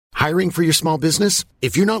Hiring for your small business?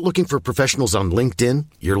 If you're not looking for professionals on LinkedIn,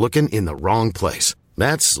 you're looking in the wrong place.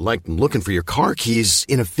 That's like looking for your car keys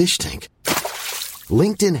in a fish tank.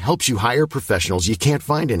 LinkedIn helps you hire professionals you can't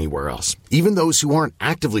find anywhere else, even those who aren't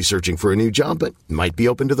actively searching for a new job but might be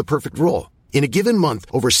open to the perfect role. In a given month,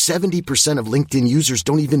 over 70% of LinkedIn users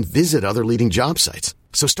don't even visit other leading job sites.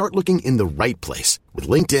 So start looking in the right place. With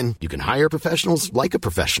LinkedIn, you can hire professionals like a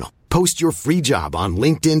professional. Post your free job on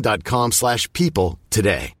linkedin.com/people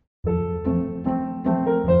today.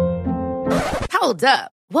 Hold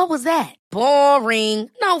up. What was that? Boring.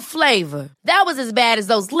 No flavor. That was as bad as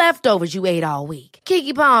those leftovers you ate all week.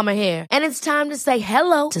 Keke Palmer here, and it's time to say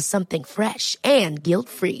hello to something fresh and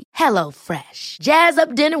guilt-free. Hello Fresh. Jazz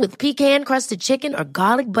up dinner with pecan-crusted chicken or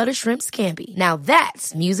garlic butter shrimp scampi. Now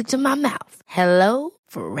that's music to my mouth. Hello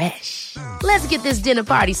Fresh. Let's get this dinner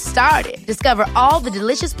party started. Discover all the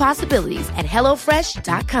delicious possibilities at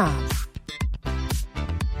hellofresh.com.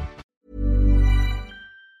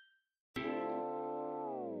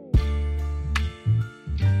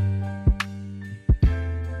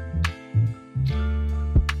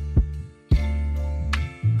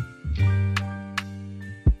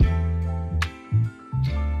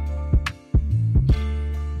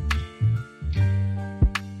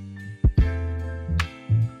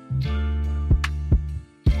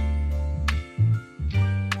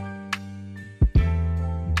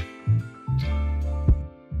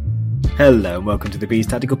 Hello and welcome to the Bees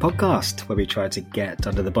Tactical Podcast, where we try to get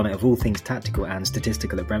under the bonnet of all things tactical and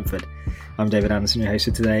statistical at Brentford. I'm David Anderson, your host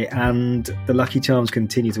for today, and the Lucky Charms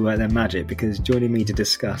continue to work their magic because joining me to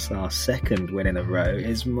discuss our second win in a row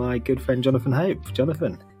is my good friend Jonathan Hope.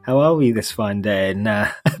 Jonathan, how are we this fine day in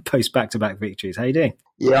post back-to-back victories? How are you doing?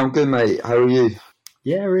 Yeah, I'm good, mate. How are you?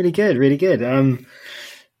 Yeah, really good, really good.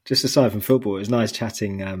 Just aside from football, it was nice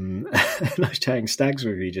chatting stags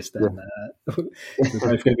with you just then. Yeah. We're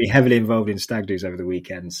both going to be heavily involved in stag do's over the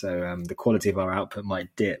weekend, so the quality of our output might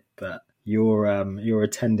dip. But you're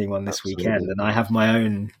attending one this weekend, and I have my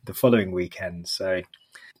own the following weekend. So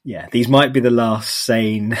yeah, these might be the last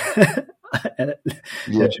sane podcast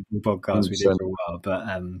we did for a while. But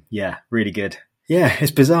yeah, really good. Yeah,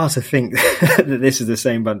 it's bizarre to think that this is the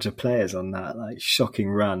same bunch of players on that shocking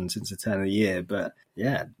run since the turn of the year. But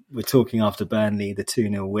yeah, we're talking after Burnley, the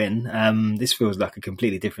 2-0 win. This feels like a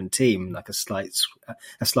completely different team, like a slight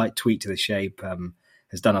tweak to the shape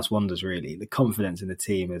has done us wonders, really. The confidence in the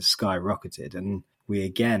team has skyrocketed, and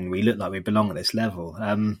we look like we belong at this level.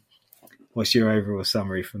 What's your overall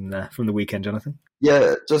summary from the weekend, Jonathan?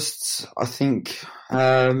 Yeah, I think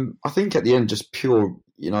at the end, just pure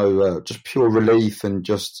relief and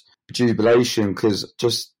just jubilation, because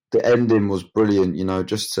just the ending was brilliant.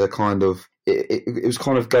 Just to kind of it was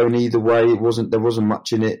kind of going either way. There wasn't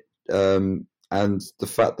much in it, and the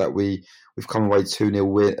fact that we've come away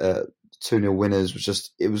 2-0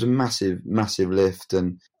 winners it was a massive lift,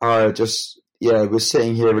 and we're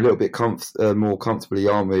sitting here a little bit more comfortably,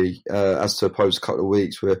 aren't we? As to opposed a couple of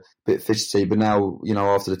weeks, we're a bit fidgety, but now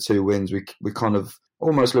after the 2 wins, we're kind of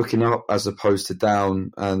almost looking up as opposed to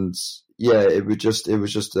down, and yeah, it was just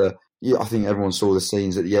I think everyone saw the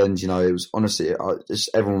scenes at the end. It was honestly,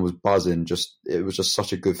 everyone was buzzing. It was just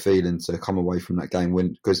such a good feeling to come away from that game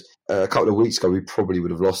win, because a couple of weeks ago we probably would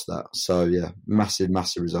have lost that. So yeah, massive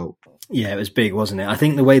result. Yeah, it was big, wasn't it? I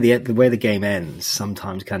think the way the game ends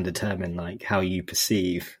sometimes can determine how you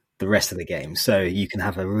perceive the rest of the game. So you can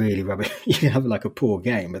have a poor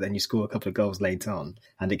game, but then you score a couple of goals late on,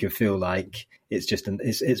 and it can feel like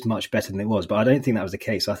it's much better than it was. But I don't think that was the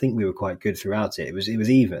case. I think we were quite good throughout it. It was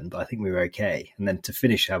even, but I think we were okay. And then to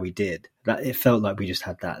finish how we did, that it felt like we just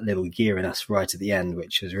had that little gear in us right at the end,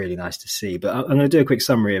 which was really nice to see. But I'm going to do a quick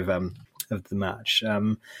summary of the match.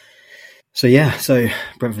 So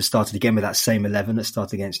Brentford started again with that same 11 that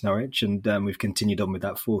started against Norwich, and we've continued on with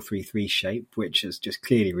that 4-3-3 shape, which has just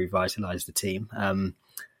clearly revitalised the team. There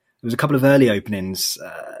was a couple of early openings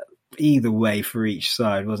either way for each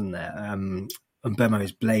side, wasn't there? And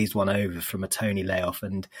Burmo's blazed one over from a Tony layoff,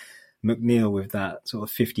 and McNeil with that sort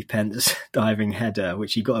of 50 pence diving header,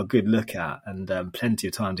 which he got a good look at and plenty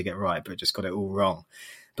of time to get right, but just got it all wrong.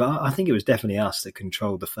 But I think it was definitely us that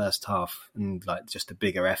controlled the first half and just the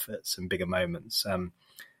bigger efforts and bigger moments.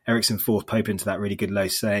 Ericsson forced Pope into that really good low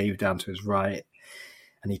save down to his right,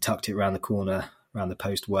 and he tucked it around the corner, around the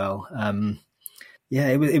post well.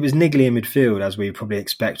 It was niggly in midfield, as we probably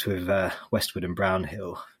expect with Westwood and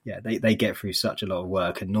Brownhill. Yeah, they get through such a lot of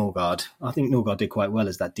work, and I think Norgard did quite well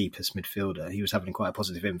as that deepest midfielder. He was having quite a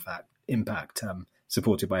positive impact,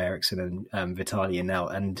 supported by Ericsson and Vitaly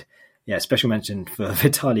Anel. And yeah, special mention for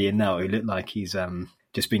Vitaly Anel, who looked like he's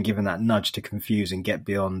just been given that nudge to confuse and get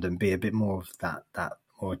beyond and be a bit more of that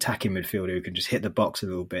or attacking midfielder who can just hit the box a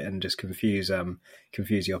little bit and just confuse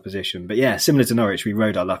the opposition. But yeah, similar to Norwich, we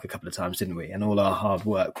rode our luck a couple of times, didn't we? And all our hard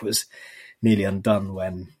work was nearly undone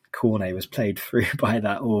when Cornet was played through by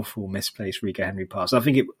that awful misplaced Rico Henry pass.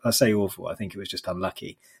 I say awful, I think it was just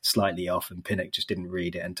unlucky, slightly off, and Pinnock just didn't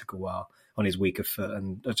read it and took a while on his weaker foot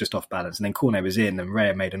and was just off balance. And then Cornet was in and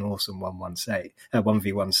Raya made an awesome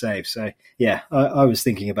 1v1 save. So yeah, I was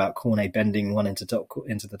thinking about Cornet bending one into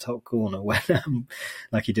the top corner when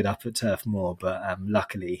like he did up at Turf Moor, but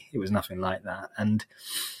luckily it was nothing like that. And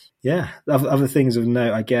yeah, other things of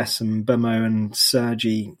note, I guess, and Bemo and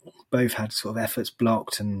Sergi both had sort of efforts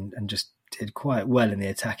blocked and just did quite well in the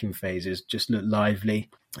attacking phases, just looked lively.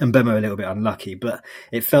 And Bemo a little bit unlucky, but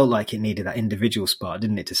it felt like it needed that individual spark,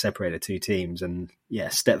 didn't it, to separate the two teams. And yeah,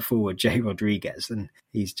 step forward, Jay Rodriguez, and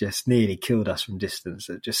he's just nearly killed us from distance,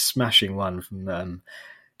 just smashing one from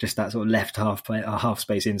just that sort of left half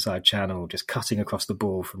space inside channel, just cutting across the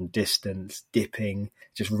ball from distance, dipping,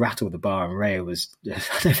 just rattled the bar. And Raya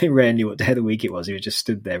I don't think Raya knew what day of the week it was. He was just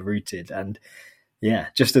stood there rooted. And yeah,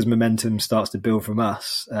 just as momentum starts to build from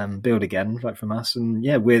us, build again, like from us. And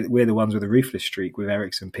yeah, we're the ones with a ruthless streak with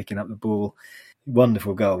Ericsson picking up the ball.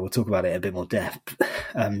 Wonderful goal. We'll talk about it in a bit more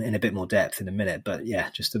depth in a minute. But yeah,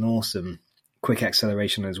 just an awesome quick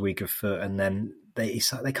acceleration on his weaker foot. And then they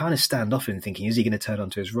kind of stand off him thinking, is he going to turn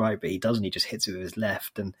onto his right? But he doesn't. He just hits it with his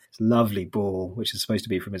left. And it's a lovely ball, which is supposed to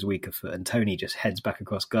be from his weaker foot. And Tony just heads back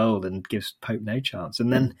across goal and gives Pope no chance.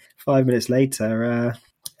 And then 5 minutes later,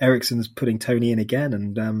 Ericsson's putting Tony in again,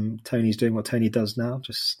 and Tony's doing what Tony does now,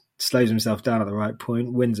 just slows himself down at the right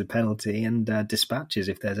point, wins a penalty, and dispatches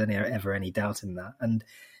if there's ever any doubt in that. And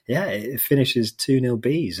yeah, it finishes 2-0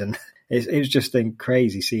 bees, and it was just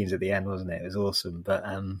crazy scenes at the end, wasn't it? It was awesome. But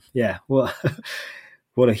yeah, what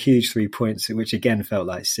a huge 3 points, which again felt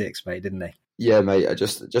like 6, mate, didn't they? Yeah, mate,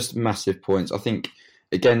 just massive points. I think,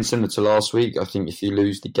 again, similar to last week, I think if you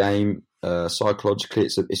lose the game, psychologically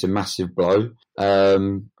it's a massive blow.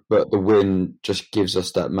 But the win just gives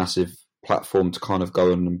us that massive platform to kind of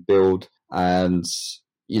go on and build. And,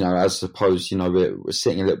 as suppose, we're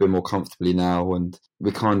sitting a little bit more comfortably now, and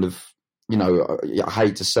we kind of, I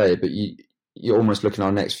hate to say it, but you're almost looking at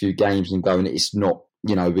our next few games and going, it's not,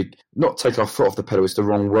 we not take our foot off the pedal. It's the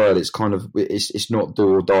wrong word. It's kind of, it's not do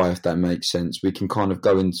or die, if that makes sense. We can kind of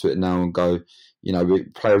go into it now and go, we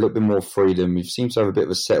play a little bit more freedom. We seem to have a bit of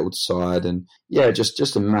a settled side, and yeah,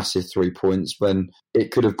 just a massive 3 points when it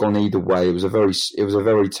could have gone either way. It was a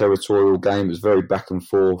very territorial game. It was very back and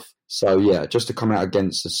forth. So yeah, just to come out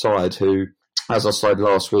against a side who, as I said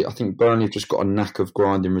last week, I think Burnley have just got a knack of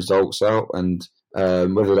grinding results out, and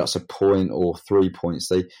whether that's a point or 3 points,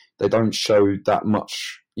 they don't show that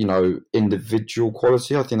much, individual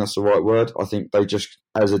quality. I think that's the right word. I think they just,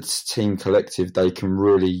 as a team collective, they can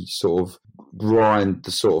really sort of grind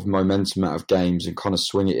the sort of momentum out of games and kind of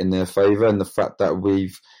swing it in their favour. And the fact that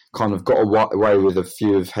we've kind of got away with a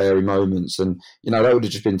few of hairy moments, and that would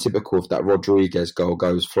have just been typical if that Rodriguez goal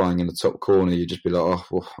goes flying in the top corner. You'd just be like, oh,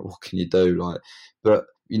 well, what can you do? But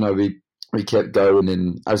we kept going,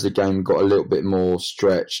 and as the game got a little bit more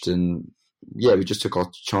stretched, and yeah, we just took our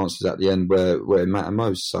chances at the end where it mattered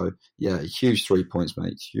most. So yeah, huge 3 points,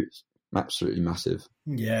 mate. Huge, absolutely massive.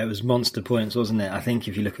 Yeah, it was monster points, wasn't it? I think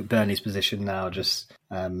if you look at Burnley's position now, just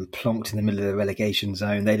plonked in the middle of the relegation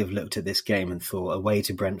zone, they'd have looked at this game and thought, away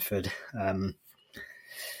to Brentford,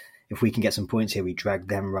 if we can get some points here, we drag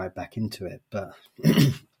them right back into it. But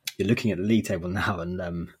you're looking at the league table now,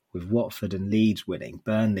 and with Watford and Leeds winning,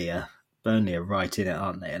 Burnley are right in it,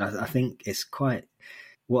 aren't they? And I think it's quite...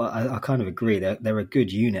 Well, I kind of agree. They're a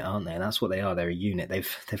good unit, aren't they? And that's what they are. They're a unit.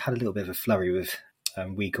 They've had a little bit of a flurry with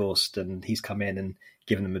Weghorst, and he's come in and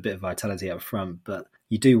given them a bit of vitality up front. But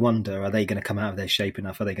you do wonder, are they going to come out of their shape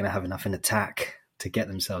enough? Are they going to have enough in attack to get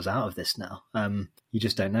themselves out of this now? You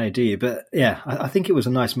just don't know, do you? But yeah, I think it was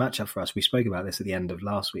a nice matchup for us. We spoke about this at the end of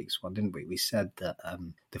last week's one, didn't we? We said that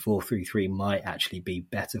the 4-3-3 might actually be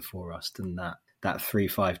better for us than that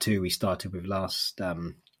 3-5-2 we started with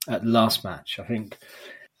at last match. I think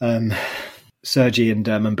Sergi and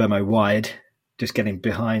Mbemo wide, just getting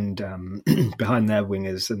behind their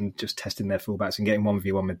wingers and just testing their fullbacks and getting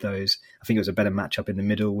 1v1 with those. I think it was a better matchup in the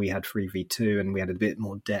middle. We had 3v2 and we had a bit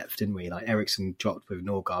more depth, didn't we? Like Ericsson dropped with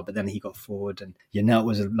Norgard, but then he got forward, and Janelt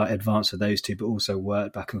was advanced for those two, but also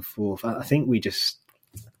worked back and forth. I think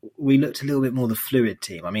we looked a little bit more the fluid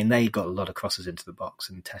team. I mean, they got a lot of crosses into the box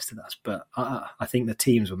and tested us, but I think the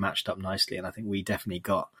teams were matched up nicely, and I think we definitely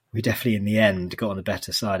in the end got on the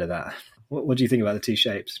better side of that. What do you think about the two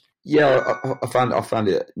shapes? Yeah, I found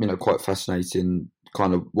it quite fascinating,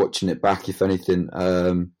 kind of watching it back. If anything,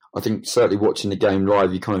 I think certainly watching the game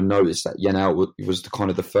live, you kind of noticed that Yanal was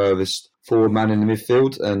the furthest forward man in the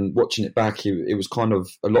midfield, and watching it back, it was kind of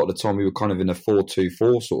a lot of the time we were kind of in a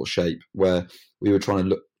 4-2-4 sort of shape where we were trying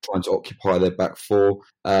to occupy their back four.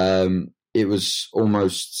 It was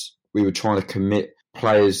almost we were trying to commit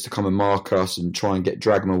players to come and mark us and try and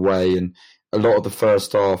drag them away. And a lot of the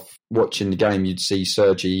first half, watching the game, you'd see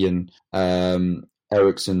Sergi and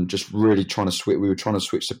Eriksen just really trying to switch. We were trying to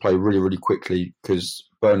switch the play really, really quickly because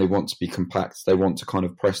Burnley want to be compact. They want to kind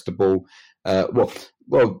of press the ball.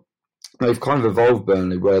 Well, they've kind of evolved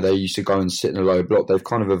Burnley where they used to go and sit in a low block. They've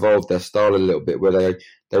kind of evolved their style a little bit where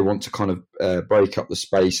they want to kind of break up the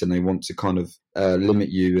space and they want to kind of limit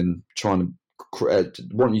you and try and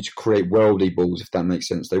want you to create worldly balls, if that makes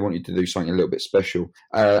sense. They want you to do something a little bit special.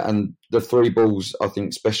 And the 3 balls, I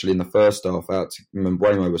think, especially in the first half, out to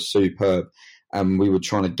Mbeumo was superb. And we were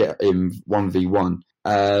trying to get him 1v1.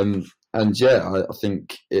 And yeah, I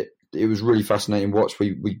think it was really fascinating to watch.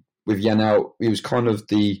 We with Yanal, he was kind of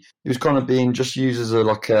being just used as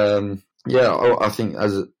I think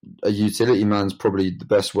as a utility man's probably the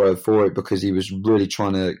best word for it, because he was really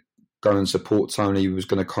trying to go and support Tony. He was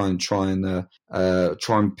going to kind of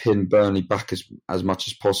try and pin Burnley back as much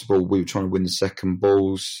as possible. We were trying to win the second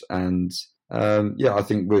balls, and I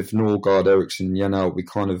think with Norgard, Eriksen, and Yanal, we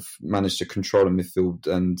kind of managed to control the midfield,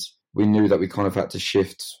 and we knew that we kind of had to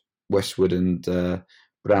shift Westwood and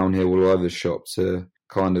Brownhill all over the shop to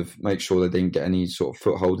kind of make sure they didn't get any sort of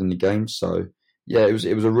foothold in the game. So yeah, it was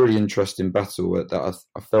a really interesting battle that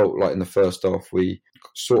I felt like in the first half we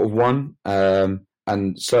sort of won,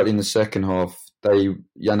 and certainly in the second half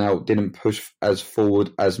Yanal didn't push as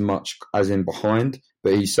forward as much as in behind,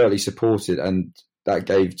 but he certainly supported, and that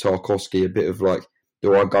gave Tarkowski a bit of like,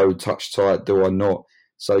 do I go touch tight, do I not?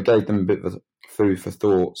 So it gave them a bit of food for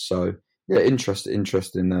thought. So yeah, interesting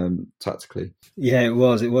tactically. Yeah, it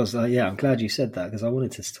was. I'm glad you said that because I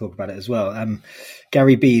wanted to talk about it as well.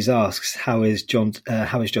 Gary Bees asks, how is Josh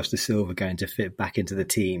Da Silva going to fit back into the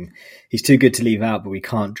team? He's too good to leave out, but we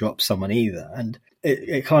can't drop someone either. And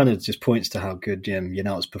it kind of just points to how good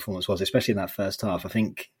Yanal's performance was, especially in that first half. I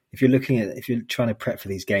think if you're trying to prep for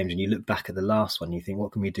these games and you look back at the last one, you think,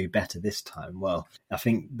 what can we do better this time? Well, I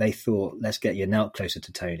think they thought, let's get Yanal closer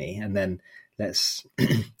to Tony, and then let's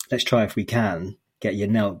try, if we can, get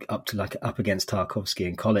Yanal up against Tarkowski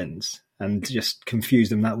and Collins and just confuse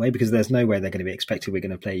them that way, because there's no way they're going to be expected we're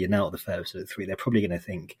going to play Yanal the first of the 3. They're probably going to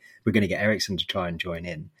think we're going to get Eriksen to try and join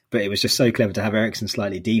in. But it was just so clever to have Eriksen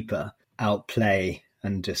slightly deeper, outplay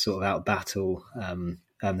and just sort of out-battle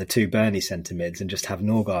the 2 Burnley centre mids, and just have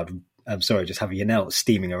Yanal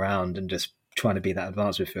steaming around and just trying to be that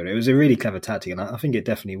advanced midfielder. It was a really clever tactic, and I think it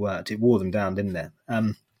definitely worked. It wore them down, didn't it?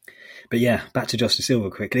 But yeah, back to Josh Da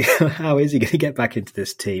Silva quickly. How is he going to get back into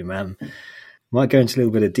this team? Might go into a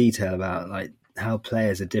little bit of detail about like how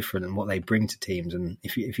players are different and what they bring to teams. And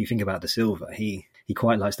if you think about Da Silva, he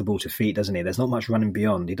quite likes the ball to feet, doesn't he? There's not much running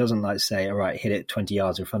beyond. He doesn't like say, all right, hit it 20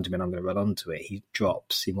 yards in front of me and I'm going to run onto it. He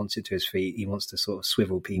drops. He wants it to his feet. He wants to sort of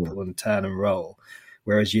swivel people and turn and roll.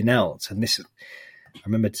 Whereas Yanal, and this, I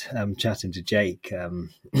remember chatting to Jake,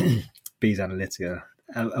 Bees Analytica,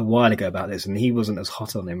 a while ago about this, and he wasn't as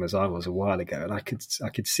hot on him as I was a while ago, and I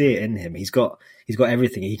could see it in him. He's got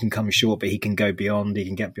everything. He can come short, but he can go beyond. He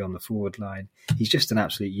can get beyond the forward line. He's just an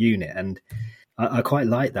absolute unit, and I quite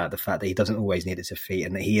like that, the fact that he doesn't always need it to feet,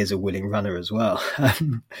 and that he is a willing runner as well.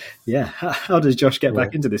 Yeah, how does Josh get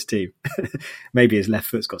back into this team? Maybe his left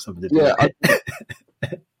foot's got something to do with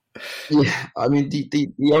it. Yeah, I mean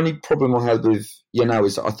the only problem I had with Yanal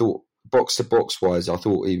is I thought, box to box wise, I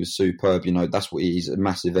thought he was superb. That's what he's, a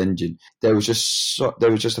massive engine. There was just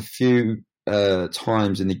a few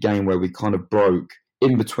times in the game where we kind of broke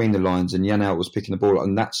in between the lines, and Yanal was picking the ball up,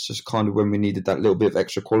 and that's just kind of when we needed that little bit of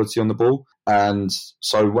extra quality on the ball. And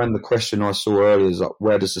so when the question I saw earlier is like,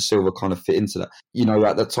 where does Da Silva kind of fit into that?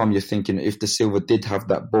 At that time you're thinking, if Da Silva did have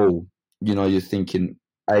that ball, you're thinking,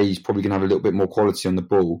 A, he's probably going to have a little bit more quality on the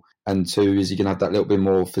ball, and 2, is he going to have that little bit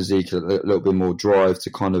more physique, a little bit more drive to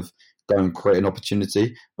kind of go and create an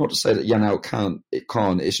opportunity. Not to say that Yanal can't.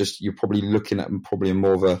 It's just you're probably looking at him probably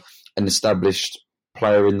more of an established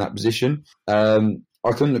player in that position.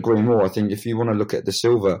 I couldn't agree more. I think if you want to look at Da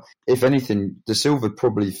Silva, if anything, Da Silva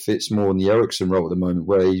probably fits more in the Eriksen role at the moment,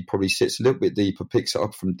 where he probably sits a little bit deeper, picks it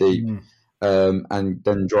up from deep, and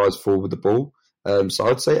then drives forward with the ball. So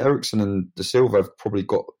I'd say Eriksen and Da Silva have probably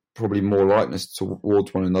got more likeness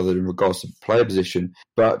towards one another in regards to player position,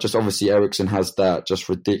 but just obviously Eriksen has that just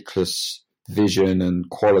ridiculous vision and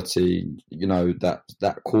quality,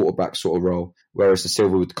 that quarterback sort of role, whereas Da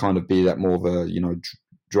Silva would kind of be that more of a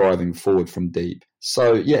driving forward from deep.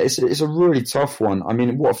 So yeah, it's a really tough one. I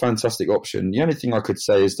mean, what a fantastic option. The only thing I could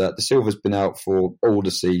say is that De Silva's been out for all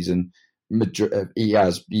the season.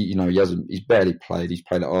 He's barely played. He's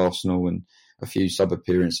played at Arsenal and a few sub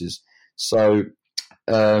appearances. So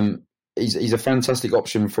he's a fantastic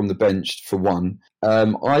option from the bench for one.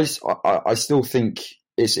 I still think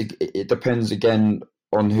it depends again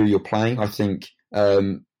on who you're playing. I think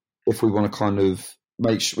if we want to kind of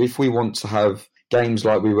if we want to have games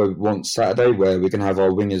like we want Saturday, where we're going to have our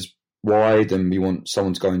wingers wide and we want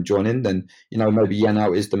someone to go and join in, then maybe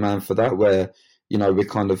Yanal is the man for that, where we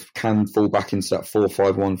kind of can fall back into that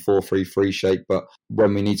 4-5-1, 4-3-3 shape. But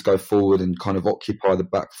when we need to go forward and kind of occupy the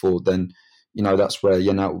back four, then that's where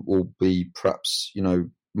Yanal will be perhaps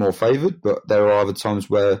more favoured. But there are other times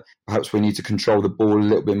where perhaps we need to control the ball a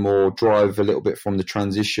little bit more, drive a little bit from the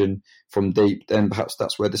transition from deep. Then perhaps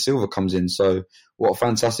that's where De Silva comes in. So what a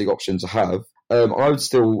fantastic option to have. I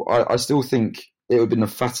still think it would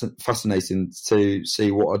have been fascinating to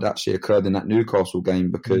see what had actually occurred in that Newcastle game,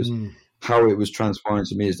 because how it was transpiring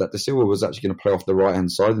to me is that De Silva was actually going to play off the right-hand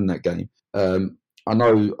side in that game. I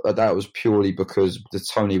know that was purely because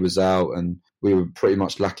Tony was out and we were pretty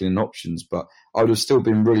much lacking in options, but I would have still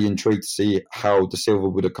been really intrigued to see how De Silva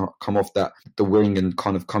would have come off the wing and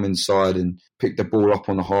kind of come inside and pick the ball up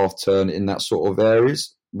on a half turn in that sort of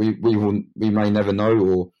areas. We may never know,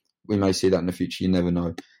 or we may see that in the future. You never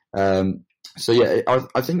know. So yeah,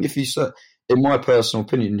 I think in my personal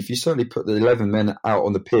opinion, if you certainly put the 11 men out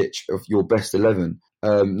on the pitch of your best 11,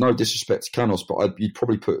 no disrespect to Canos, but you'd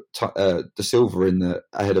probably put De Silva in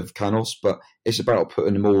ahead of Canos. But it's about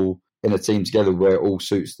putting them all in a team together where it all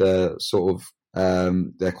suits their sort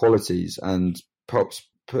of their qualities, and perhaps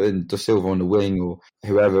putting De Silva on the wing or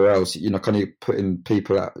whoever else, kind of putting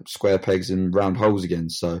people at square pegs in round holes again.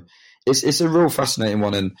 So it's a real fascinating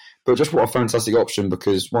one, but just what a fantastic option,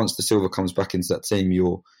 because once De Silva comes back into that team,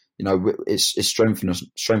 it's strengthening us,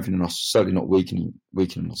 certainly not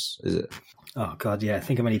weakening us, is it? Oh God, yeah. I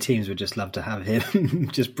think how many teams would just love to have him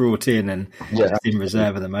just brought in and in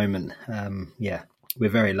reserve at the moment. We're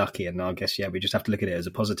very lucky, and I guess we just have to look at it as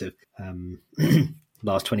a positive.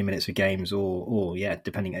 Last 20 minutes of games, or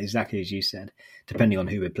depending, exactly as you said, depending on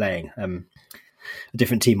who we're playing. A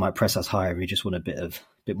different team might press us higher if we just want a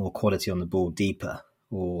bit more quality on the ball, deeper,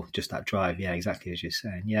 or just that drive. Yeah, exactly as you're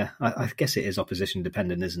saying. Yeah, I guess it is opposition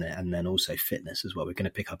dependent, isn't it? And then also fitness as well. We're going to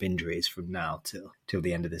pick up injuries from now till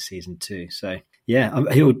the end of the season too. So yeah,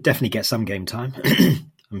 he'll definitely get some game time.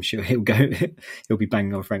 I'm sure he'll be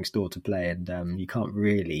banging on Frank's door to play, and you can't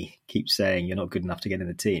really keep saying you're not good enough to get in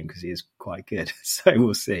the team, because he is quite good. So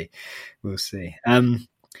we'll see.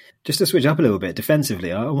 Just to switch up a little bit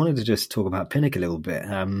defensively, I wanted to just talk about Pinnock a little bit.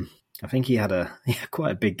 I think he had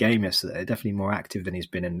quite a big game yesterday, definitely more active than he's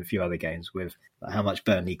been in a few other games, with how much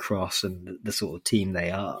Burnley cross and the sort of team they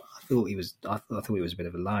are. I thought he was a bit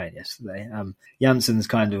of a lion yesterday. Janssen's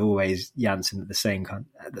kind of always Janssen at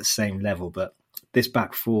the same level, but this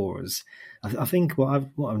back four is, I think what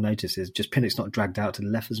I've noticed is just Pinnock's not dragged out to the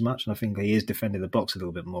left as much, and I think he is defending the box a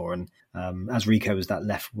little bit more. And as Rico was that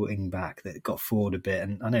left wing back that got forward a bit,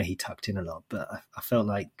 and I know he tucked in a lot, but I felt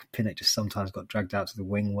like Pinnock just sometimes got dragged out to the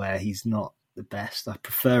wing where he's not the best. I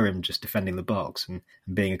prefer him just defending the box and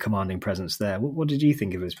being a commanding presence there. What did you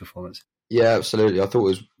think of his performance? Yeah, absolutely. I thought it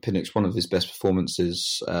was Pinnock's one of his best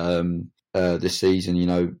performances this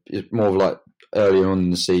season. It's more of like earlier on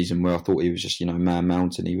in the season where I thought he was just, man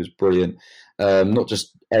mountain. He was brilliant. Not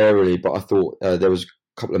just aerially, but I thought there was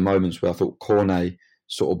a couple of moments where I thought Cornet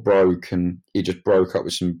sort of broke, and he just broke up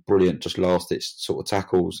with some brilliant, just last-ditch sort of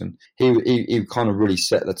tackles. And he kind of really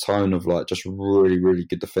set the tone of like just really, really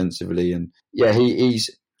good defensively. And yeah, he's.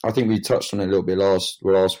 I think we touched on it a little bit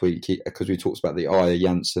last week because we talked about the Aya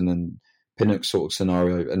Janssen and Pinnock sort of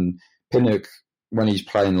scenario. And Pinnock, when he's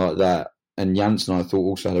playing like that, and Janssen, I thought,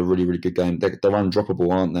 also had a really, really good game. They're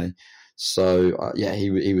undroppable, aren't they? So,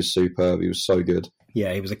 he was superb. He was so good.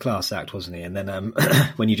 Yeah, he was a class act, wasn't he? And then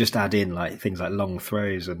when you just add in like things like long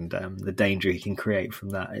throws and the danger he can create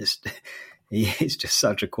from that, he's just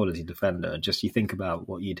such a quality defender. And just you think about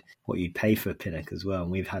what you'd pay for Pinnock as well.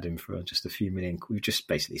 And we've had him for just a few million. We've just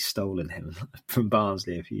basically stolen him from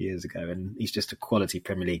Barnsley a few years ago. And he's just a quality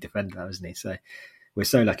Premier League defender, isn't he? So we're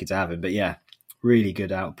so lucky to have him. But yeah, really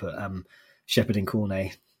good output. Shepherding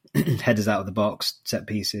Cornet, headers out of the box, set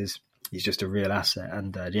pieces. He's just a real asset.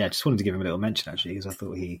 And just wanted to give him a little mention actually, because I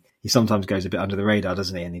thought he sometimes goes a bit under the radar,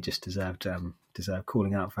 doesn't he? And he just deserved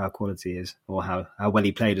calling out for how quality he is, or how well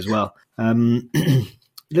he played as well. A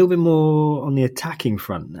little bit more on the attacking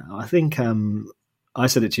front now. I think I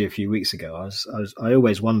said it to you a few weeks ago. I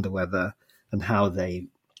always wonder whether and how they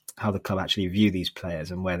the club actually view these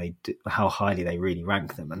players and how highly they really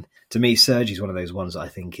rank them. And to me, Sergi's one of those ones that I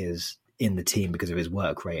think is in the team because of his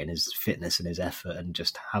work rate and his fitness and his effort and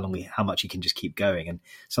just how much he can just keep going. And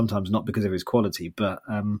sometimes not because of his quality, but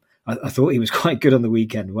I thought he was quite good on the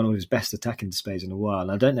weekend, one of his best attacking displays in a while.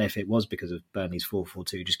 And I don't know if it was because of Burnley's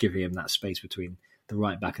 4-4-2, just giving him that space between the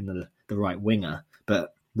right back and the right winger,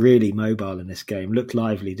 but really mobile in this game. Looked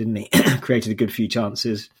lively, didn't he? Created a good few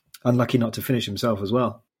chances. Unlucky not to finish himself as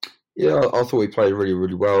well. Yeah, I thought he played really,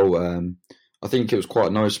 really well. I think it was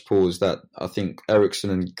quite noticeable is that I think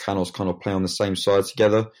Eriksen and Canos kind of play on the same side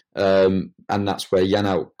together. And that's where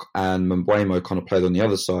Janelt and Mbeumo kind of played on the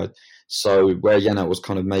other side. So where Janelt was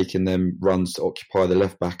kind of making them runs to occupy the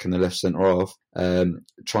left back and the left centre half,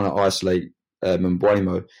 trying to isolate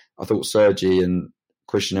Mbeumo, I thought Sergi and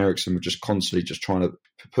Christian Eriksen were just constantly just trying to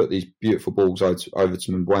put these beautiful balls over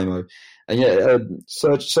to Mbeumo. And yeah,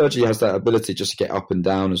 Sergi has that ability just to get up and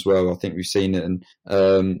down as well. I think we've seen it, and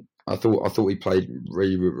I thought he played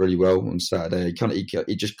really, really well on Saturday.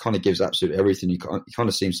 He just kind of gives absolutely everything. He kind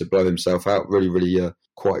of seems to blow himself out really, really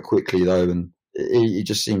quite quickly though, and he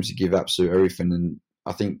just seems to give absolute everything. And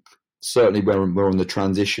I think certainly when we're on the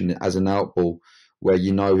transition as an out ball, where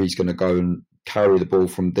you know he's going to go and carry the ball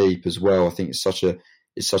from deep as well. I think it's such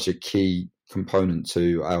a key component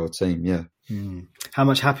to our team. Yeah. How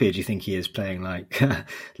much happier do you think he is playing like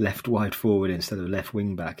left wide forward instead of left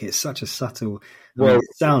wing back? It's such a subtle. It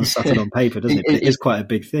sounds subtle on paper, doesn't it? But it is quite a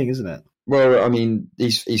big thing, isn't it? Well, I mean,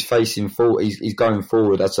 he's facing forward. He's going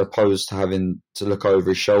forward as opposed to having to look over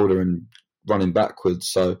his shoulder and running backwards.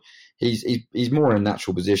 So he's more in a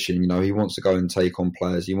natural position. You know, he wants to go and take on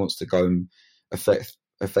players. He wants to go and affect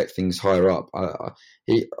things higher up.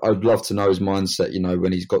 I'd love to know his mindset, you know,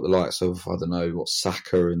 when he's got the likes of, I don't know,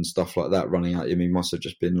 Saka and stuff like that running at him. He must have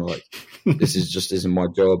just been like, this isn't my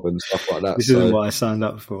job and stuff like that. This isn't what I signed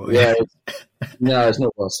up for. Yeah. No, it's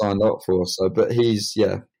not what I signed up for. So, but he's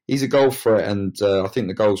a goal threat, and I think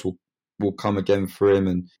the goals will come again for him.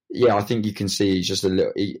 And yeah, I think you can see he's just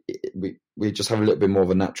we just have a little bit more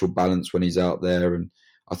of a natural balance when he's out there. And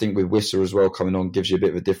I think with Wissa as well coming on gives you a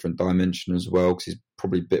bit of a different dimension as well, because he's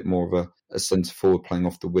probably a bit more of a centre forward playing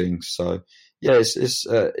off the wing. So yeah,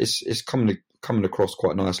 it's coming across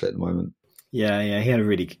quite nicely at the moment. Yeah, he had a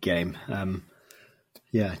really good game.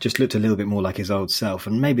 Just looked a little bit more like his old self,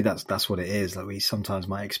 and maybe that's what it is. Like we sometimes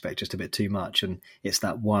might expect just a bit too much, and it's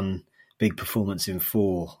that one big performance in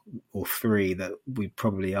 4 or 3 that we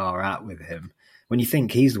probably are at with him. When you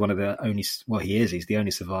think he's one of the only, he's the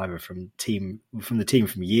only survivor from the team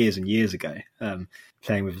from years and years ago,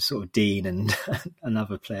 playing with sort of Dean and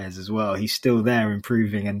other players as well. He's still there,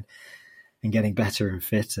 improving and getting better and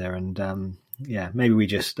fitter. And maybe we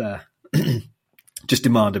just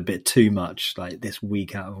demand a bit too much, like this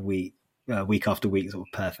week after week, sort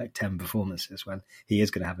of perfect 10 performances, when he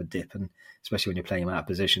is going to have a dip, and especially when you're playing him out of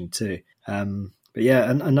position too.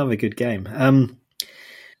 Another good game.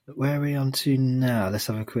 Where are we on to now? Let's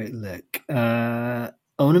have a quick look. I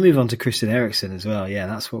want to move on to Christian Eriksen as well. Yeah,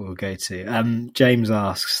 that's what we'll go to. James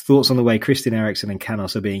asks, thoughts on the way Christian Eriksen and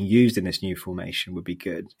Canos are being used in this new formation would be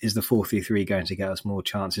good. Is the 4-3-3 going to get us more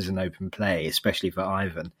chances in open play, especially for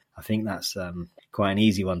Ivan? I think that's quite an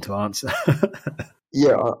easy one to answer.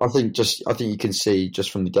 Yeah, I think you can see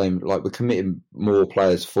just from the game, like we're committing more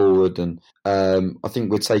players forward, and I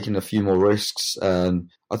think we're taking a few more risks.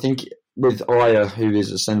 I think with Aya, who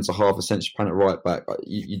is a centre half, essentially playing at right back,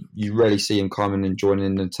 you rarely see him coming and joining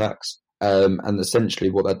in attacks. And essentially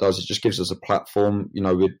what that does is just gives us a platform. You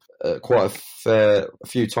know, with quite a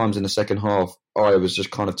few times in the second half, Aya was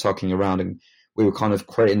just kind of tucking around, and we were kind of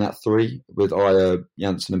creating that 3 with Aya,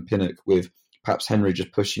 Janssen and Pinnock, with perhaps Henry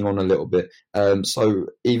just pushing on a little bit. So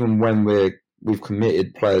even when we've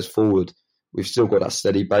committed players forward, we've still got that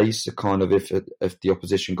steady base to kind of if the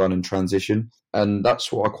opposition gone in transition. And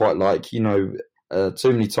that's what I quite like. You know,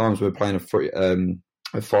 too many times we're playing a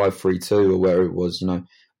 5-3-2 or where it was, you know,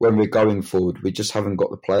 when we're going forward, we just haven't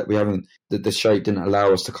got the play. We haven't, the shape didn't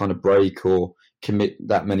allow us to kind of break or commit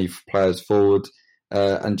that many players forward.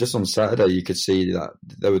 And just on Saturday, you could see that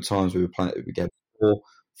there were times we get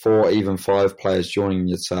 4, even 5 players joining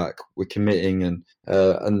the attack. We're committing, and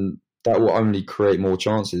that will only create more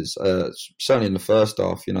chances. Certainly in the first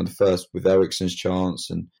half, you know, the first with Eriksen's chance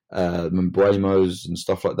and Mbeumo's and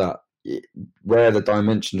stuff like that, where the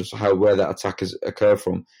dimension of where that attack has occurred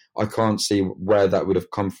from, I can't see where that would have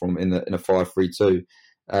come from in a 5-3-2.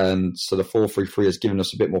 And so the 4-3-3 has given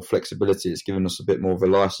us a bit more flexibility. It's given us a bit more of a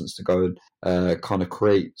license to go and kind of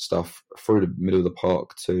create stuff through the middle of the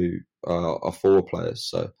park to our forward players.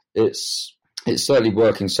 So it's it's certainly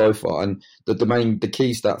working so far. And the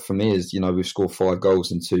key stat for me is, we've scored 5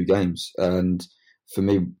 goals in 2 games. And for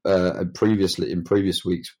me, in previous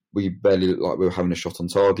weeks, we barely looked like we were having a shot on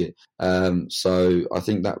target. So I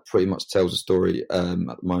think that pretty much tells a story at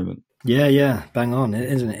the moment. Yeah, bang on,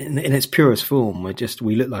 isn't it? In its purest form,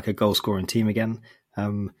 we look like a goal-scoring team again.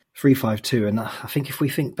 3-5-2, and I think if we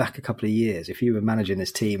think back a couple of years, if you were managing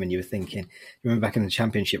this team and you were thinking, you remember back in the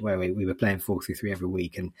Championship where we were playing 4-3-3 every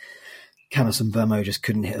week, and Canos and Vermo just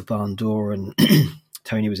couldn't hit a barn door, and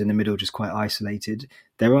Tony was in the middle just quite isolated.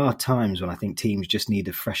 There are times when I think teams just need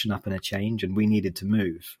to freshen up and a change, and we needed to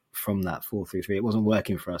move from that 4-3-3. It wasn't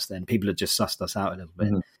working for us then. People had just sussed us out a little bit,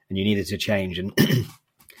 and you needed to change. And I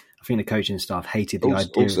think the coaching staff hated the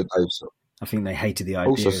idea. I think they hated the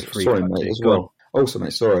idea of 3-5-2. Also,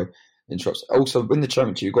 mate, sorry, interrupts. Also, in the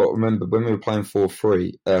Championship, you've got to remember when we were playing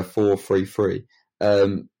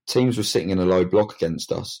 4-3-3, teams were sitting in a low block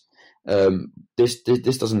against us.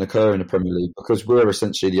 This doesn't occur in the Premier League because we're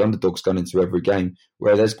essentially the underdogs going into every game.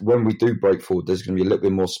 When we do break forward, there's going to be a little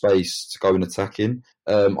bit more space to go and attack in.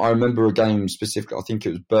 I remember a game specifically. I think it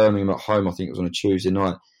was Birmingham at home. I think it was on a Tuesday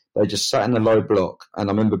night. They just sat in a low block, and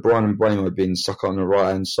I remember Brian Mbeumo being stuck on the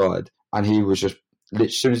right hand side, and he was just.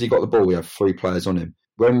 As soon as he got the ball, we have 3 players on him.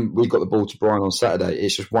 When we got the ball to Brian on Saturday,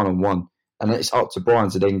 it's just 1-on-1. And it's up to Brian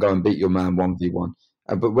to then go and beat your man 1v1.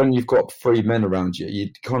 But when you've got 3 men around you,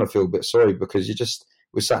 you kind of feel a bit sorry because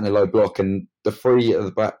we're sat in a low block. And the 3 at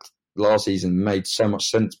the back last season made so much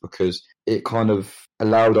sense because it kind of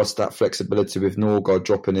allowed us that flexibility with Norgard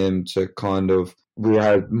dropping him to we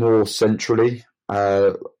had more centrally.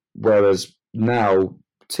 Whereas now,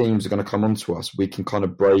 teams are going to come onto us, we can kind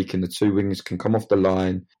of break and the 2 wingers can come off the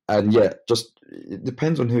line. And it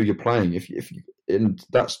depends on who you're playing. And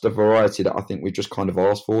that's the variety that I think we just kind of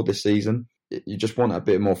asked for this season. You just want a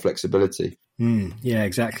bit more flexibility. Yeah,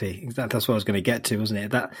 exactly. That's what I was going to get to, wasn't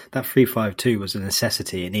it? That 3-5-2 was a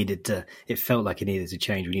necessity. It felt like it needed to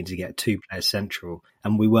change. We needed to get 2 players central,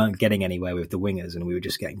 and we weren't getting anywhere with the wingers, and we were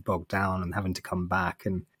just getting bogged down and having to come back,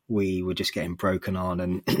 and we were just getting broken on,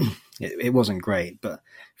 and it wasn't great, but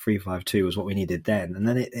 3-5-2 was what we needed then. And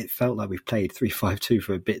then it felt like we've played 3-5-2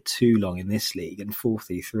 for a bit too long in this league, and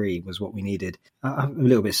 4-3-3 was what we needed a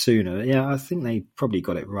little bit sooner. Yeah, I think they probably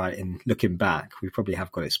got it right. In looking back, we probably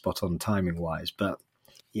have got it spot on timing wise, but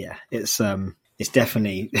yeah, it's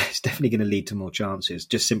definitely going to lead to more chances,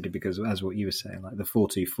 just simply because, as what you were saying, like the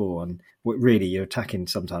 4-2-4, and really you're attacking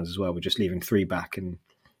sometimes as well. We're just leaving 3 back, and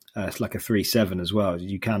it's like a 3-7 as well.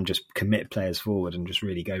 You can just commit players forward and just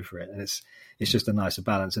really go for it. And it's just a nicer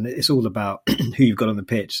balance. And it's all about who you've got on the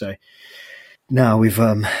pitch. So now it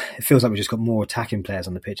feels like we've just got more attacking players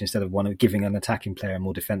on the pitch instead of giving an attacking player a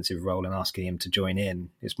more defensive role and asking him to join in.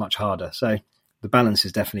 It's much harder. So the balance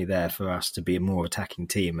is definitely there for us to be a more attacking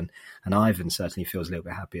team. And Ivan certainly feels a little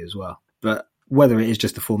bit happy as well. But whether it is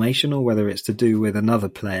just the formation or whether it's to do with another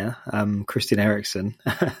player, Christian Eriksen,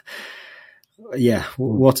 yeah,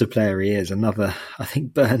 what a player he is. I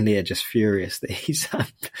think Burnley are just furious that he's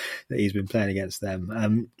been playing against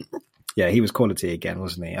them. Yeah, he was quality again,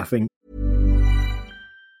 wasn't he? I think.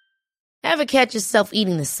 Ever catch yourself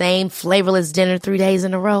eating the same flavorless dinner 3 days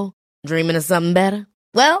in a row? Dreaming of something better?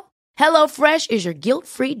 Well, HelloFresh is your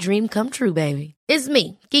guilt-free dream come true, baby. It's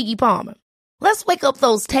me, Keke Palmer. Let's wake up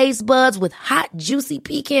those taste buds with hot, juicy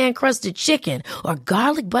pecan-crusted chicken or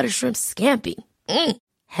garlic butter shrimp scampi.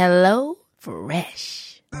 Hello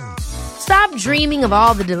Fresh. Stop dreaming of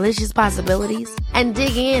all the delicious possibilities and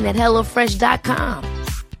dig in at HelloFresh.com.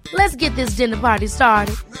 Let's get this dinner party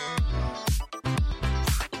started.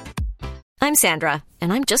 I'm Sandra,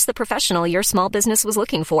 and I'm just the professional your small business was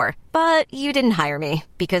looking for. But you didn't hire me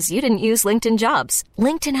because you didn't use LinkedIn Jobs.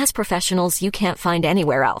 LinkedIn has professionals you can't find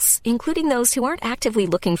anywhere else, including those who aren't actively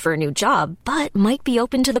looking for a new job, but might be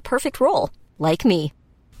open to the perfect role, like me.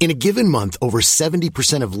 In a given month, over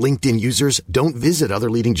 70% of LinkedIn users don't visit other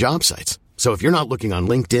leading job sites. So if you're not looking on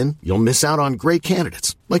LinkedIn, you'll miss out on great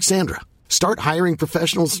candidates like Sandra. Start hiring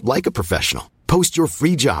professionals like a professional. Post your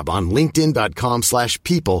free job on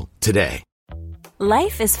linkedin.com/people today.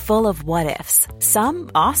 Life is full of what-ifs.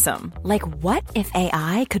 Some awesome, like what if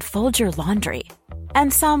AI could fold your laundry?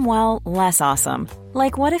 And some, well, less awesome,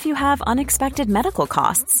 like what if you have unexpected medical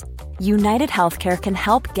costs? United Healthcare can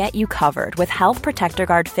help get you covered with Health Protector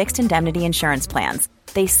Guard fixed indemnity insurance plans.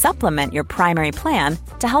 They supplement your primary plan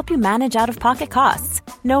to help you manage out-of-pocket costs.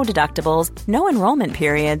 No deductibles, no enrollment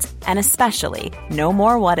periods, and especially no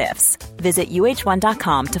more what-ifs. Visit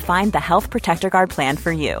UH1.com to find the Health Protector Guard plan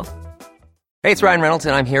for you. Hey, it's Ryan Reynolds,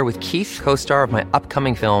 and I'm here with Keith, co-star of my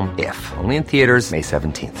upcoming film, If, only in theaters May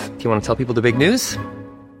 17th. Do you want to tell people the big news?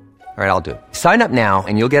 All right, I'll do it. Sign up now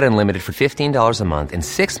and you'll get unlimited for $15 a month and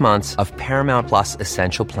 6 months of Paramount Plus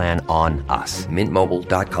Essential Plan on us.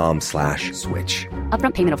 MintMobile.com/switch.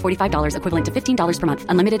 Upfront payment of $45 equivalent to $15 per month.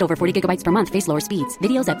 Unlimited over 40 gigabytes per month. Face lower speeds.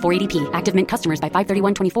 Videos at 480p. Active Mint customers by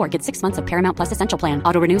 531.24 get 6 months of Paramount Plus Essential Plan.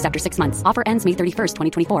 Auto renews after 6 months. Offer ends May 31st,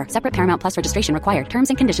 2024. Separate Paramount Plus registration required. Terms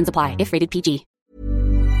and conditions apply if rated PG.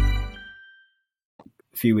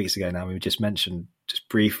 A few weeks ago now, we just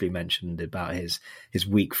briefly mentioned about his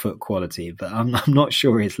weak foot quality, but I'm not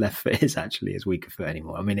sure his left foot is actually his weaker foot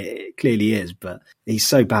anymore. I mean, it clearly is, but he's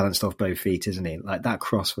so balanced off both feet, isn't he? Like that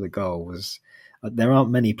cross for the goal was. There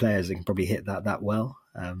aren't many players that can probably hit that well.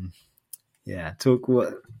 Talk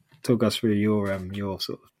us through your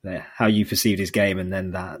sort of how you perceived his game, and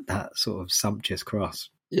then that sort of sumptuous cross.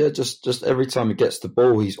 Yeah, just every time he gets the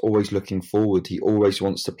ball, he's always looking forward. He always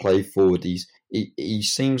wants to play forward. He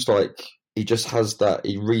seems like he just has that.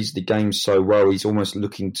 He reads the game so well. He's almost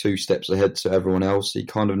looking 2 steps ahead to everyone else. He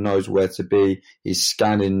kind of knows where to be. He's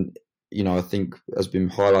scanning. You know, I think has been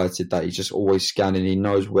highlighted that he's just always scanning. He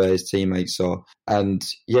knows where his teammates are, and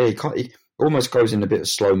yeah, he almost goes in a bit of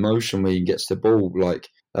slow motion when he gets the ball. Like,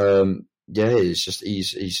 he's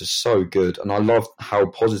just so good, and I love how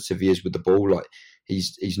positive he is with the ball. Like,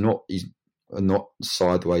 he's not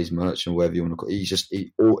sideways merchant, whatever you want to call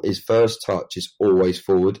it. His first touch is always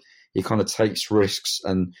forward. He kind of takes risks,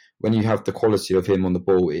 and when you have the quality of him on the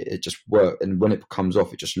ball, it just works. And when it comes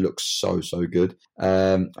off, it just looks so good.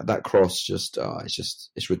 That cross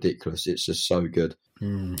it's ridiculous. It's just so good.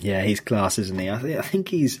 Yeah, he's class, isn't he? I think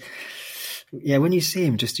he's. Yeah, when you see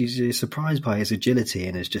him, you're surprised by his agility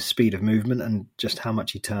and his just speed of movement and just how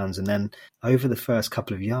much he turns. And then over the first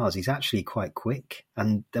couple of yards, he's actually quite quick.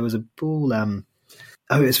 And there was a ball.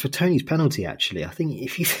 It's for Tony's penalty, actually. I think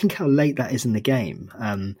if you think how late that is in the game,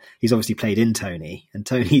 he's obviously played in Tony, and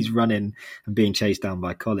Tony's running and being chased down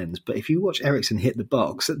by Collins. But if you watch Eriksen hit the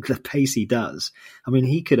box at the pace he does, I mean,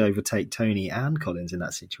 he could overtake Tony and Collins in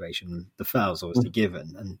that situation. The foul's obviously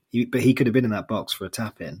given, but he could have been in that box for a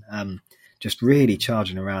tap-in. Just really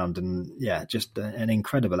charging around, and yeah, just an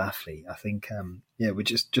incredible athlete. I think, we're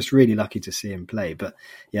just really lucky to see him play. But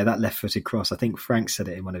yeah, that left-footed cross, I think Frank said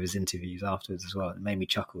it in one of his interviews afterwards as well. It made me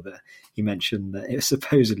chuckle that he mentioned that it was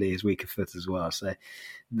supposedly his weaker foot as well. So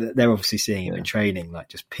they're obviously seeing him in training, like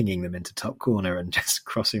just pinging them into top corner and just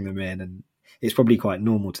crossing them in. And it's probably quite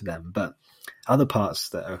normal to them. But other parts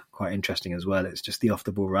that are quite interesting as well, it's just the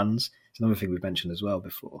off-the-ball runs. It's another thing we've mentioned as well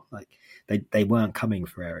before. Like they weren't coming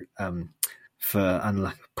for Eric,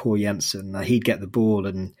 unlike poor Jensen. He'd get the ball,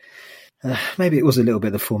 and maybe it was a little bit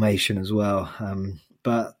of the formation as well.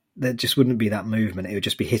 But there just wouldn't be that movement. It would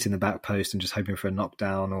just be hitting the back post and just hoping for a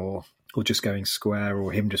knockdown, or just going square,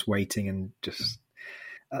 or him just waiting, and just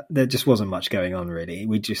there just wasn't much going on really.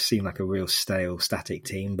 We just seemed like a real stale, static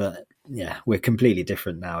team. But yeah, we're completely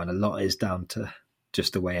different now, and a lot is down to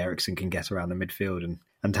just the way Eriksen can get around the midfield,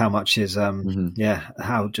 and how much is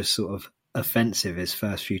how just sort of offensive his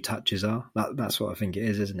first few touches are. That's what I think it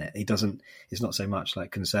is, isn't it? It's not so much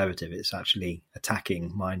like conservative, it's actually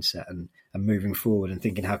attacking mindset and moving forward and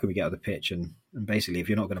thinking, how can we get out of the pitch? And basically, if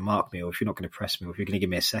you're not going to mark me, or if you're not going to press me, or if you're going to give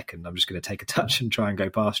me a second, I'm just going to take a touch and try and go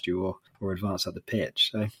past you or advance up the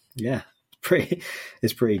pitch. So yeah,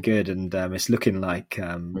 it's pretty good. And it's looking like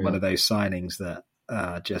one of those signings that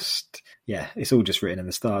it's all just written in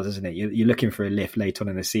the stars, isn't it? You're looking for a lift late on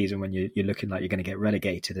in the season when you're looking like you're going to get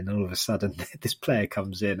relegated, and all of a sudden this player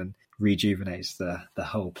comes in and rejuvenates the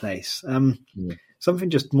whole place. Something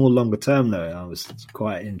just more longer term though, I was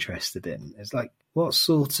quite interested in. It's like, what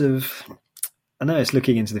sort of, I know it's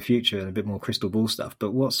looking into the future and a bit more crystal ball stuff,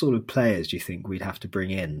 but what sort of players do you think we'd have to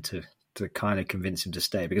bring in to kind of convince him to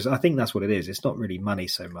stay? Because I think that's what it is. It's not really money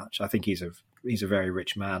so much. I think he's a very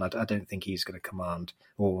rich man. I don't think he's going to command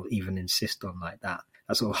or even insist on like that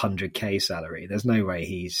sort of 100k salary. There's no way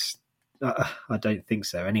he's. I don't think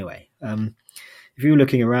so. Anyway, if you were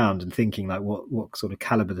looking around and thinking like what sort of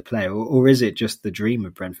caliber the player, or is it just the dream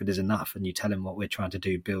of Brentford is enough, and you tell him what we're trying to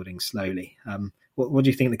do, building slowly? What do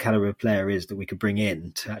you think the caliber of player is that we could bring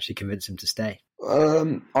in to actually convince him to stay?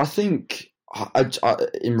 I think.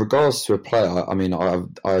 In regards to a player, I mean, I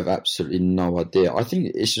have absolutely no idea. I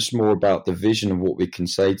think it's just more about the vision of what we can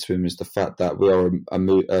say to him, is the fact that we are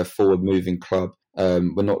a forward-moving club.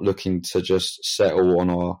 We're not looking to just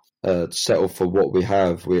settle for what we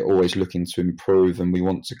have. We're always looking to improve, and we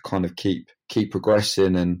want to kind of keep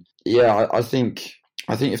progressing. And yeah, I think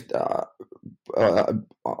if I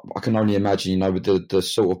can only imagine, with the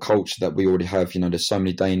sort of culture that we already have, there's so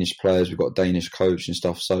many Danish players, we've got a Danish coach and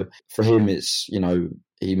stuff. So for him, it's,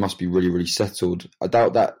 he must be really, really settled. I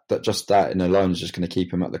doubt that just that in alone is just going to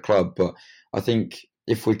keep him at the club. But I think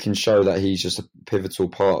if we can show that he's just a pivotal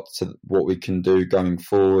part to what we can do going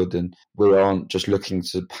forward, and we aren't just looking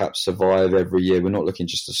to perhaps survive every year, we're not looking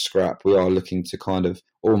just to scrap, we are looking to kind of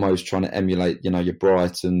almost trying to emulate, your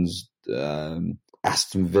Brightons,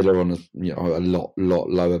 Aston Villa on a lot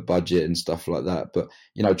lower budget and stuff like that. But,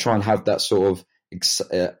 try and have that sort of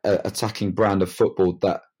attacking brand of football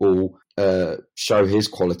that will show his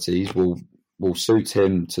qualities, will suit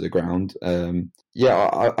him to the ground.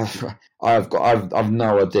 I've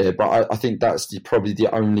no idea, but I think that's probably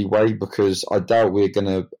the only way, because I doubt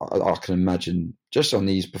I can imagine just on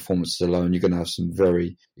these performances alone, you're going to have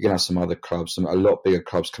some other clubs, a lot bigger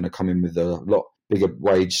clubs kind of come in with a lot bigger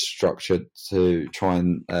wage structure to try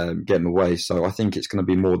and get him away. So I think it's going to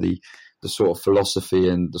be more the sort of philosophy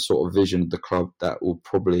and the sort of vision of the club that will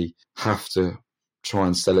probably have to try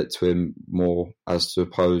and sell it to him more, as to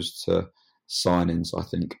opposed to signings, I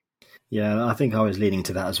think. Yeah, I think I was leaning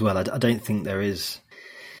to that as well. I don't think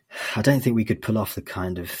we could pull off the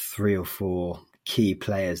kind of 3 or 4 key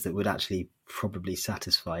players that would actually probably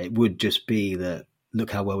satisfy. It would just be that,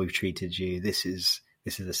 look how well we've treated you. This is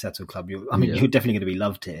a settled club. You're definitely going to be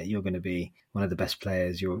loved here. You're going to be one of the best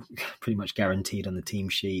players. You're pretty much guaranteed on the team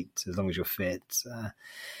sheet as long as you're fit.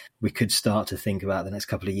 We could start to think about the next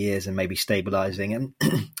couple of years and maybe stabilising.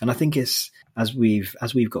 And I think it's as we've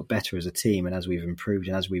got better as a team, and as we've improved,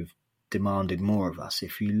 and as we've demanded more of us,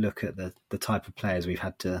 if you look at the type of players we've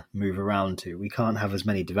had to move around to, we can't have as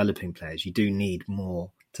many developing players. You do need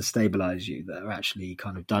more to stabilise you that are actually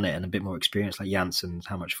kind of done it and a bit more experienced, like Janssen,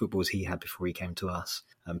 how much football has he had before he came to us.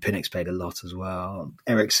 Pinnock's played a lot as well.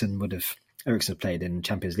 Eriksen played in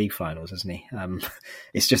Champions League finals, hasn't he?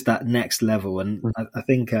 It's just that next level. And I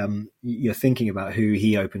think you're thinking about who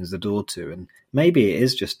he opens the door to, and maybe it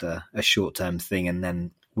is just a short-term thing, and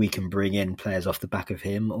then we can bring in players off the back of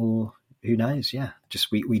him, or who knows? Yeah,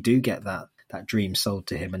 just we do get that dream sold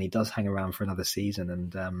to him, and he does hang around for another season.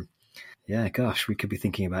 And we could be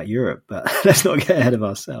thinking about Europe, but let's not get ahead of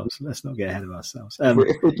ourselves.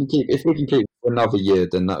 If we can keep for another year,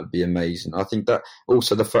 then that would be amazing. I think that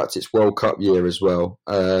also the fact it's World Cup year as well.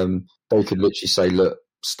 They could literally say, look,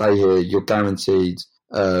 stay here. You're guaranteed.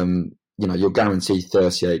 You're guaranteed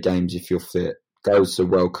 38 games if you're fit. Go to the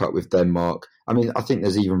World Cup with Denmark. I mean, I think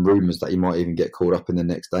there's even rumours that he might even get called up in the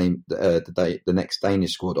next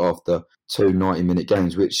Danish squad after 2 90-minute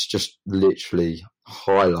games, which just literally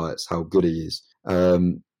highlights how good he is.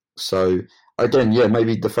 So again,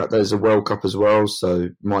 maybe the fact there's a World Cup as well, so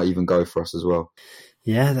might even go for us as well.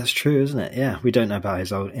 Yeah, that's true, isn't it? Yeah, we don't know about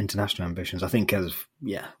his old international ambitions. I think it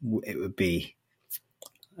would be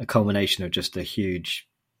a culmination of just a huge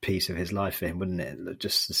piece of his life for him, wouldn't it?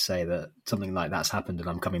 Just to say that something like that's happened and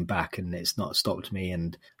I'm coming back and it's not stopped me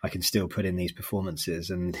and I can still put in these performances.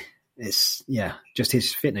 And it's, just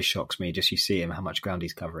his fitness shocks me. Just you see him, how much ground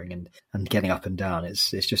he's covering and getting up and down. It's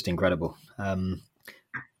just incredible.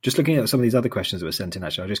 Just looking at some of these other questions that were sent in,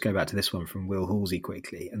 actually, I'll just go back to this one from Will Halsey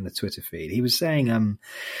quickly in the Twitter feed. He was saying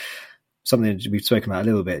something we've spoken about a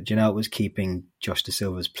little bit. It was keeping Josh Da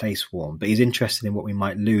Silva's place warm, but he's interested in what we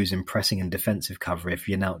might lose in pressing and defensive cover if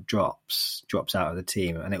Janelt drops out of the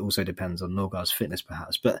team, and it also depends on Norgard's fitness,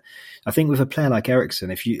 perhaps. But I think with a player like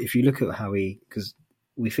Eriksen, if you look at how because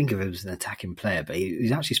we think of him as an attacking player, but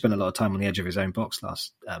he's actually spent a lot of time on the edge of his own box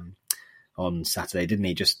on Saturday, didn't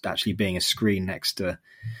he? Just actually being a screen next to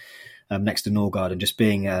Norgard and just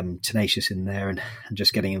being tenacious in there and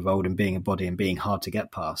just getting involved and being a body and being hard to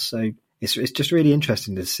get past. So it's just really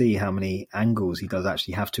interesting to see how many angles he does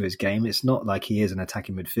actually have to his game. It's not like he is an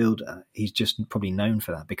attacking midfielder. He's just probably known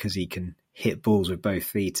for that because he can hit balls with both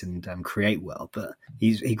feet and create well. But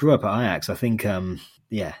he grew up at Ajax. I think,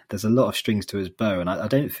 there's a lot of strings to his bow. And I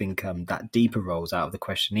don't think that deeper role's out of the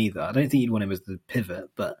question either. I don't think you'd want him as the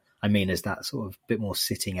pivot, but I mean as that sort of bit more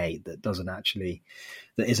sitting 8 that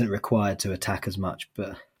isn't required to attack as much,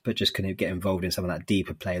 but just kind of get involved in some of that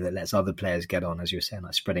deeper play that lets other players get on, as you were saying,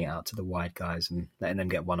 like spreading it out to the wide guys and letting them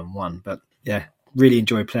get one-on-one. But yeah, really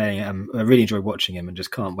enjoy playing. I really enjoy watching him and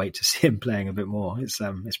just can't wait to see him playing a bit more. It's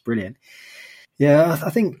brilliant. Yeah, I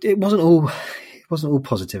think it wasn't all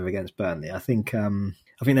positive against Burnley. I think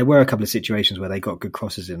there were a couple of situations where they got good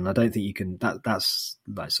crosses in, and I don't think you can. That's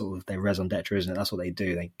like sort of their raison d'etre, isn't it? That's what they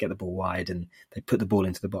do. They get the ball wide and they put the ball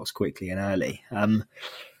into the box quickly and early.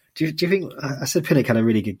 Do you think, I said Pinnock had a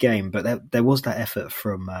really good game, but there was that effort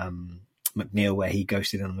from McNeil where he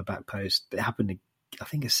ghosted in on the back post. It happened, I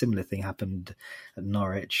think a similar thing happened at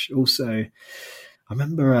Norwich. Also, I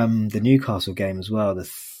remember the Newcastle game as well, the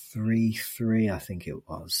 3-3, I think it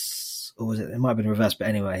was. Or was it? It might have been reversed, but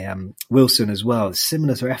anyway, Wilson as well,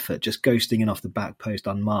 similar to effort, just ghosting in off the back post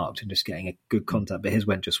unmarked and just getting a good contact, but his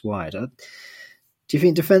went just wide. Do Do you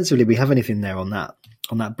think defensively we have anything there on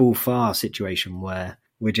that ball far situation where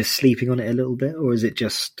we're just sleeping on it a little bit, or is it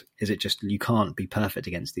just you can't be perfect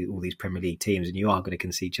against all these Premier League teams and you are going to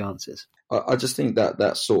concede chances? I just think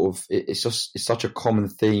that sort of it's such a common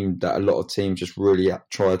theme that a lot of teams just really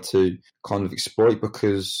try to kind of exploit,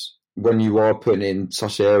 because when you are putting it in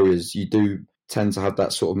such areas, you do tend to have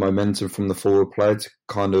that sort of momentum from the forward player to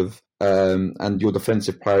kind of and your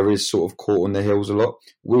defensive player is sort of caught on their heels a lot.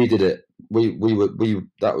 We did it. We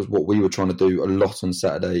that was what we were trying to do a lot on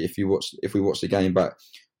Saturday. If we watch the game back,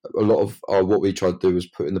 a lot of what we tried to do was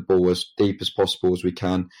putting the ball as deep as possible as we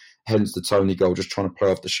can. Hence the Toney goal, just trying to play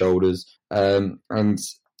off the shoulders. And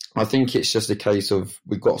I think it's just a case of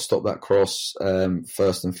we've got to stop that cross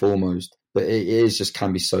first and foremost. But it is just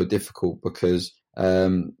can be so difficult because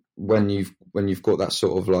when you've got that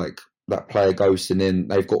sort of like that player ghosting in,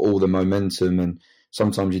 they've got all the momentum, and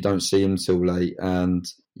sometimes you don't see them till late. And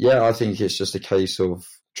yeah, I think it's just a case of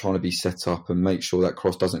trying to be set up and make sure that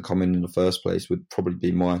cross doesn't come in the first place would probably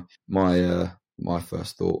be my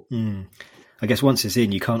first thought. I guess once it's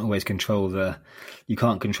in, you can't always control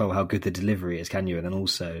how good the delivery is, can you? And then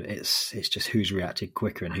also it's just who's reacted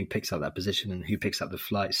quicker and who picks up that position and who picks up the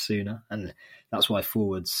flight sooner. And that's why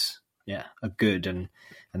forwards, are good and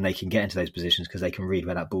they can get into those positions because they can read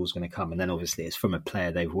where that ball's going to come. And then obviously it's from a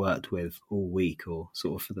player they've worked with all week or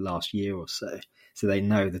sort of for the last year or so. So they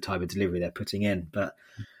know the type of delivery they're putting in. But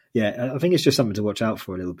I think it's just something to watch out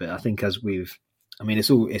for a little bit. I think it's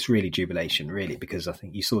really jubilation, really, because I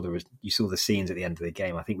think you saw the scenes at the end of the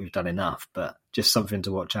game. I think we've done enough, but just something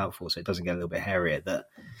to watch out for so it doesn't get a little bit hairier, that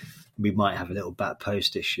we might have a little back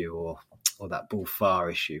post issue or that ball far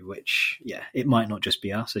issue, which, it might not just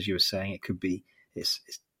be us, as you were saying. It could be, it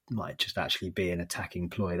might just actually be an attacking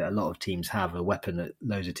ploy that a lot of teams have, a weapon that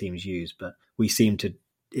loads of teams use, but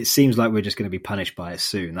it seems like we're just going to be punished by it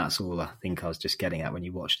soon. That's all I think I was just getting at when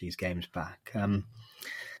you watch these games back.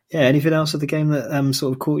 Anything else of the game that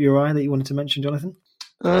sort of caught your eye that you wanted to mention, Jonathan?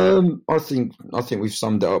 I think we've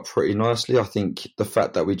summed it up pretty nicely. I think the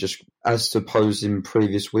fact that we just, as opposed in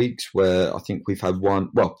previous weeks where I think we've had one,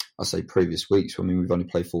 well, I say previous weeks, I mean, we've only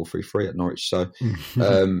played 4-3-3 at Norwich. So,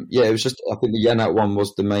 it was just, I think the Yanat one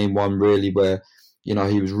was the main one really where,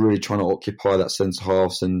 he was really trying to occupy that centre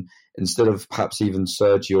halves, and instead of perhaps even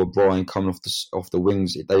Sergio or Brian coming off the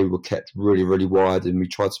wings, they were kept really, really wide, and we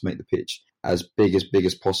tried to make the pitch as big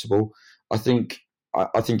as possible. I think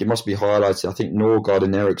it must be highlighted. I think Norgard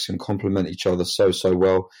and Eriksson complement each other so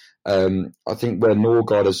well. I think where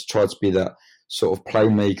Norgard has tried to be that sort of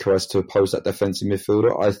playmaker as to oppose that defensive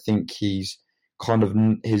midfielder, I think he's kind of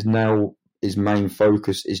his main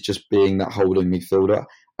focus is just being that holding midfielder.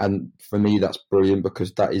 And for me, that's brilliant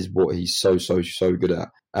because that is what he's so good at.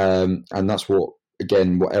 And that's what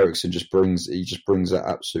Eriksson just brings. He just brings that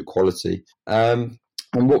absolute quality.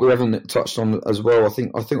 And what we haven't touched on as well, I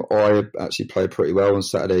think I actually played pretty well on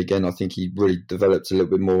Saturday again. I think he really developed a little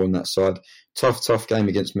bit more on that side. Tough game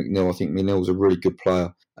against McNeil. I think McNeil was a really good player.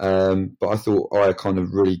 But I thought I kind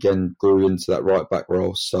of really again grew into that right back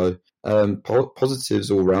role. So positives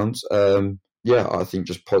all round. I think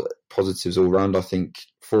just positives all round. I think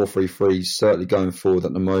 4-3-3 certainly going forward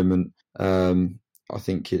at the moment. I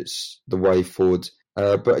think it's the way forward.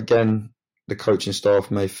 But again, the coaching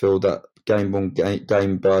staff may feel that game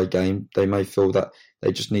by game, they may feel that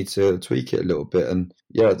they just need to tweak it a little bit. And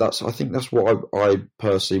I think that's what I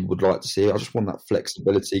personally would like to see. I just want that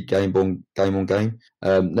flexibility game on game.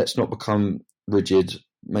 Let's not become rigid.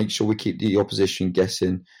 Make sure we keep the opposition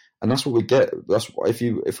guessing. And that's what we get. That's what,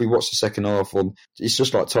 if we watch the second half it's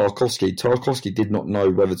just like Tarkowski. Tarkowski did not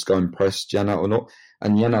know whether to go and press Janelt or not.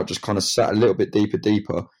 And Janelt just kind of sat a little bit deeper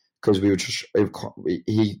because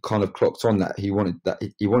he kind of clocked on that he wanted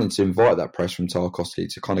to invite that press from Tarkowski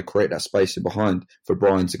to kind of create that space in behind for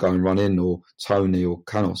Brian to go and run in, or Toney or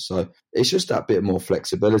Canos. So it's just that bit more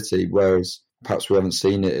flexibility, whereas perhaps we haven't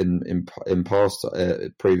seen it in past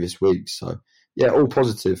previous weeks. So all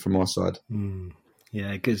positive from our side.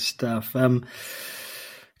 Yeah, good stuff.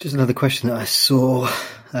 Just another question that I saw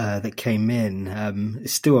that came in.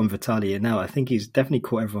 It's still on Vitalia now. I think he's definitely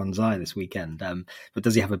caught everyone's eye this weekend. But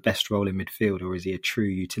does he have a best role in midfield, or is he a true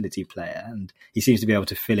utility player? And he seems to be able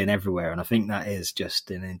to fill in everywhere. And I think that is just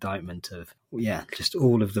an indictment of, just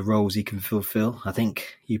all of the roles he can fulfill. I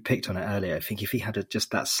think you picked on it earlier. I think if he had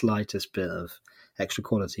just that slightest bit of extra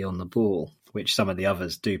quality on the ball, which some of the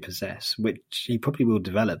others do possess, which he probably will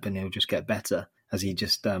develop, and he'll just get better as he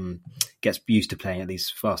just gets used to playing at these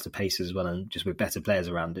faster paces as well, and just with better players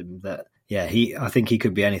around him. That I think he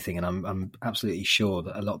could be anything, and I'm absolutely sure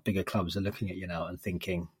that a lot bigger clubs are looking at and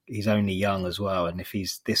thinking he's only young as well, and if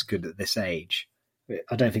he's this good at this age,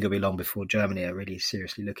 I don't think it'll be long before Germany are really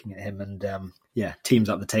seriously looking at him, and teams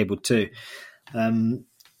up the table too.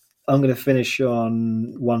 I'm going to finish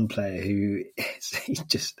on one player who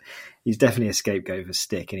he's definitely a scapegoat for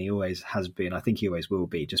Stick, and he always has been. I think he always will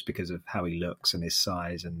be, just because of how he looks and his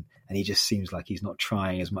size, and he just seems like he's not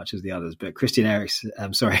trying as much as the others. But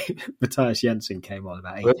Matthias Jensen came on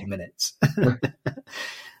about 80 minutes.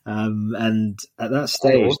 And at that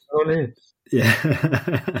stage,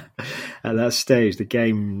 at that stage, the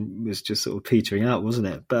game was just sort of petering out, wasn't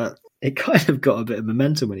it? But it kind of got a bit of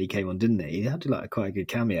momentum when he came on, didn't it? He had quite a good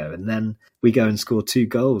cameo, and then we go and score 2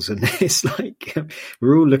 goals, and it's like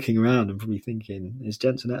we're all looking around and probably thinking, is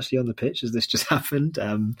Jensen actually on the pitch? Has this just happened?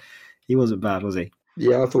 He wasn't bad, was he?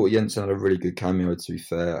 Yeah, I thought Jensen had a really good cameo, to be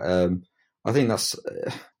fair. I think that's,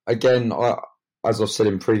 again, as I've said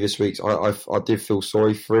in previous weeks, I did feel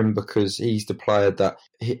sorry for him, because he's the player that,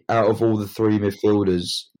 out of all the 3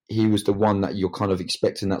 midfielders, he was the one that you're kind of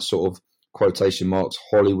expecting that sort of, quotation marks,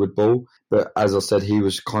 Hollywood ball. But as I said, he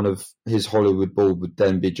was kind of, his Hollywood ball would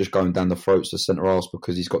then be just going down the throats of centre-halves,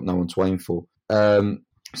 because he's got no one to aim for.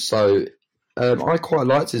 So I quite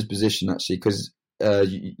liked his position, actually, because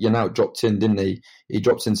Janelt dropped in, didn't he? He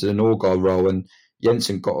dropped into the Norgard role, and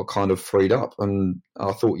Jensen got kind of freed up, and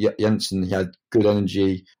I thought Jensen, he had good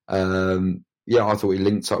energy. I thought he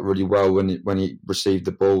linked up really well when he received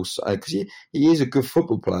the ball, because he is a good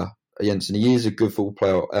football player, Jensen. He is a good football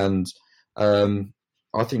player, and I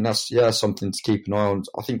think that's something to keep an eye on.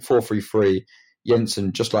 I think 4-3-3,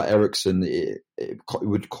 Jensen, just like Eriksen, it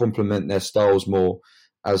would complement their styles more,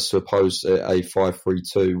 as opposed to a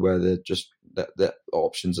 5-3-2 where they're just their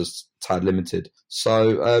options are tad limited.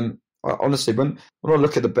 So honestly, when I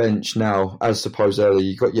look at the bench now, as supposed earlier,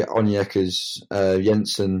 you've got Onyekers,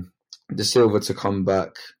 Jensen, De Silva to come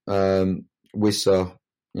back, Wissa,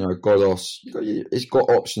 Godos. It's got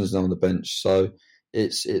options now on the bench, so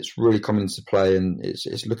it's really coming into play, and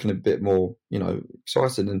it's looking a bit more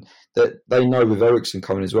exciting. And they know with Eriksen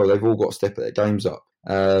coming as well, they've all got to step their games up.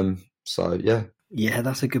 Yeah,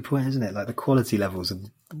 that's a good point, isn't it? Like the quality levels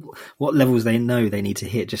and what levels they know they need to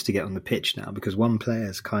hit just to get on the pitch now, because one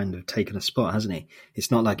player's kind of taken a spot, hasn't he?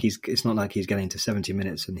 It's not like he's getting to 70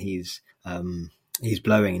 minutes and he's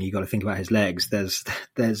blowing, and you've got to think about his legs. That's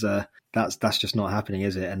just not happening,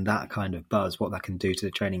 is it? And that kind of buzz, what that can do to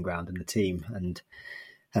the training ground and the team and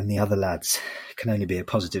the other lads, can only be a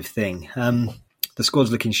positive thing. The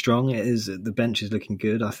squad's looking strong. The bench is looking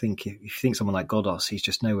good. I think if you think someone like Godos, he's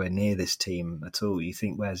just nowhere near this team at all. You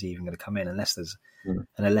think, where's he even going to come in unless there's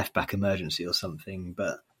a left back emergency or something?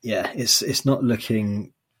 But yeah, it's not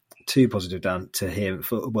looking too positive down to him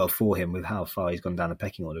for him with how far he's gone down the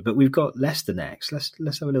pecking order. But we've got Leicester next.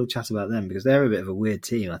 Let's have a little chat about them, because they're a bit of a weird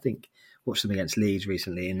team. I think watched them against Leeds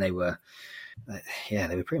recently, and they were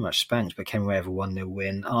pretty much spanked, but came away with a 1-0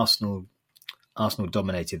 win. Arsenal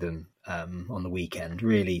dominated them on the weekend.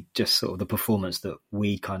 Really, just sort of the performance that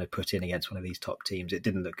we kind of put in against one of these top teams. It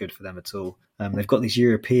didn't look good for them at all. They've got this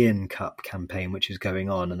European Cup campaign which is going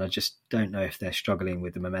on, and I just don't know if they're struggling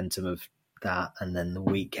with the momentum of that, and then the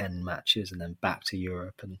weekend matches, and then back to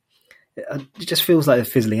Europe, and it just feels like they're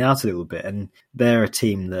fizzling out a little bit. And they're a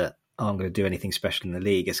team that aren't going to do anything special in the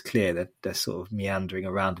league. It's clear that they're sort of meandering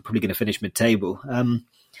around. They're probably going to finish mid-table.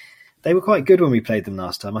 They were quite good when we played them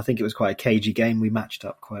last time. I think it was quite a cagey game. We matched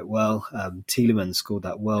up quite well. Tielemans scored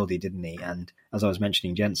that worldie, didn't he? And as I was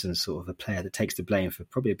mentioning, Jensen's sort of a player that takes the blame for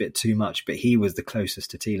probably a bit too much, but he was the closest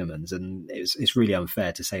to Tielemans, and it's really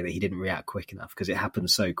unfair to say that he didn't react quick enough, because it happened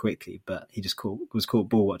so quickly. But he just was caught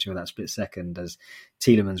ball watching for that split second as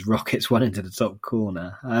Tielemans rockets one into the top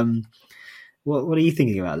corner. What are you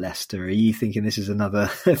thinking about Leicester? Are you thinking this is another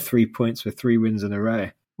 3 points for 3 wins in a row?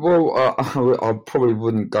 Well, I probably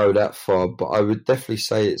wouldn't go that far, but I would definitely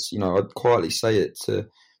say I'd quietly say it that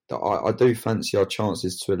I do fancy our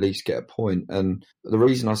chances to at least get a point. And the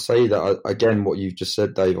reason I say that, again, what you've just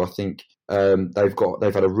said, Dave, I think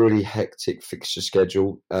they've had a really hectic fixture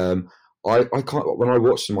schedule. I can't, when I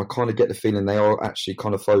watch them, I kind of get the feeling they are actually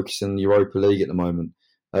kind of focusing on the Europa League at the moment.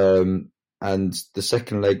 And the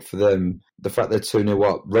second leg for them, the fact they're 2-0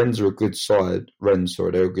 up, Rennes are a good side.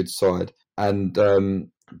 They're a good side. And even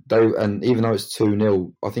though it's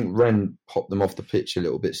 2-0, I think Rennes popped them off the pitch a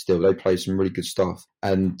little bit still. They played some really good stuff.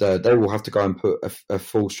 And they will have to go and put a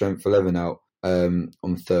full strength 11 out on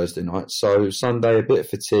Thursday night. So Sunday, a bit of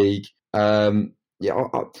fatigue.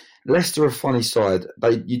 Leicester are a funny side.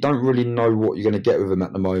 You don't really know what you're going to get with them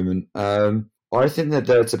at the moment. I think they're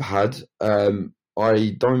there to be had.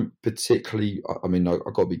 I don't particularly, I've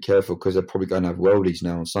got to be careful because they're probably going to have worldies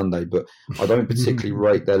now on Sunday, but I don't particularly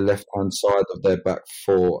rate their left-hand side of their back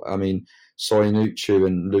four. Soyuncu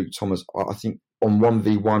and Luke Thomas, I think on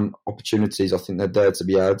 1v1 opportunities, I think they're there to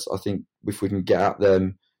be had. I think if we can get at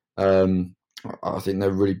them, I think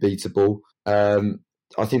they're really beatable.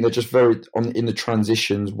 I think they're just very in the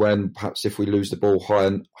transitions when perhaps if we lose the ball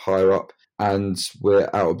higher up and we're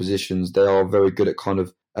out of positions, they are very good at kind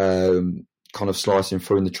of slicing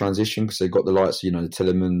through in the transition because they've got the likes of, the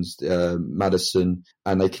Tillemans, Maddison,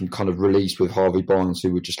 and they can kind of release with Harvey Barnes,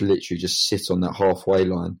 who would just literally just sit on that halfway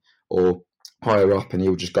line or higher up, and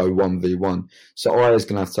he'll just go 1v1. So Aya's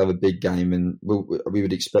going to have a big game, and we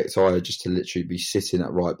would expect Aya just to literally be sitting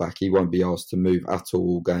at right back. He won't be asked to move at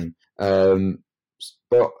all game.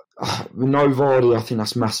 But with no Vardy, I think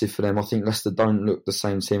that's massive for them. I think Leicester don't look the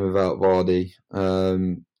same team without Vardy.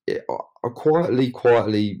 I'm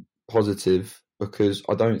quietly positive because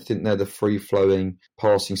I don't think they're the free-flowing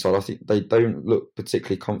passing side. I think they don't look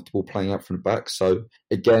particularly comfortable playing out from the back. So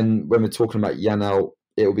again, when we're talking about Janelt,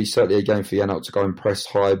 it'll be certainly a game for Janelt to go and press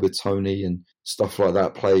high with Tony and stuff like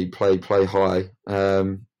that, play high,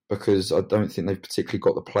 because I don't think they've particularly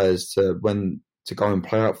got the players to go and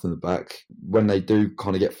play out from the back. When they do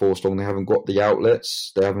kind of get forced on, they haven't got the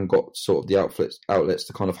outlets. They haven't got sort of the outlets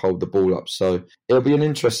to kind of hold the ball up. So it'll be an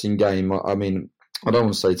interesting game. I mean, I don't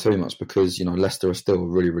want to say too much because, Leicester are still a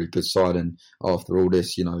really, really good side. And after all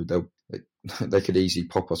this, they could easily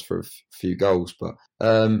pop us for a few goals. But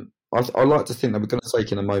I like to think that we're going to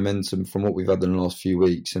take in a momentum from what we've had in the last few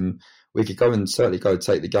weeks. And we could certainly go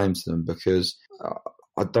take the game to them because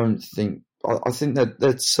I think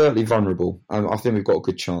they're certainly vulnerable. I think we've got a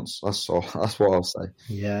good chance. That's what I'll say.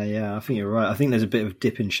 Yeah, I think you're right. I think there's a bit of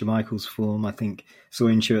dip in Schmeichel's form. I think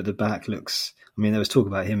Soyuncu at the back looks... I mean, there was talk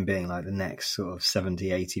about him being like the next sort of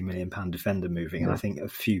 70, 80 million pound defender moving. And I think a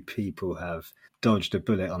few people have dodged a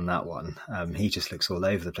bullet on that one. He just looks all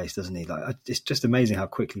over the place, doesn't he? Like, it's just amazing how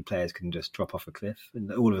quickly players can just drop off a cliff.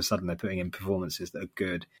 And all of a sudden they're putting in performances that are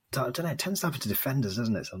good. I don't know, it tends to happen to defenders,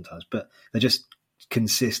 doesn't it, sometimes? But they're just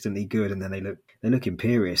consistently good, and then they look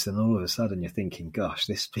imperious, and all of a sudden you're thinking, gosh,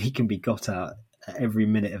 he can be got out at every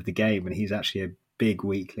minute of the game, and he's actually a big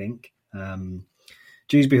weak link.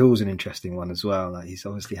 Dewsbury Hall's an interesting one as well. Like, he's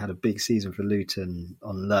obviously had a big season for Luton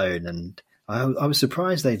on loan, and I was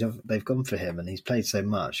surprised they've gone for him, and he's played so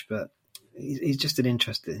much. But he's just an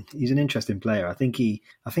interesting player. I think he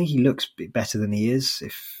looks better than he is.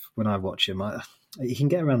 When I watch him, he can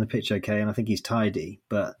get around the pitch okay, and I think he's tidy.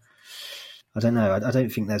 But I don't know. I don't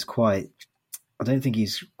think he's quite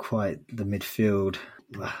the midfield.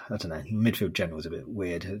 I don't know. Midfield general is a bit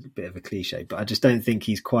weird, a bit of a cliche, but I just don't think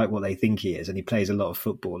he's quite what they think he is. And he plays a lot of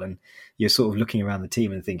football, and you're sort of looking around the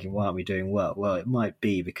team and thinking, why aren't we doing well? Well, it might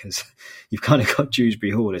be because you've kind of got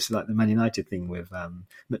Dewsbury Hall. It's like the Man United thing with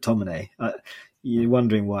McTominay. You're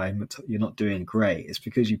wondering why you're not doing great. It's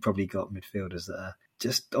because you've probably got midfielders that are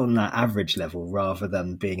just on that average level rather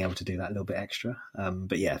than being able to do that little bit extra.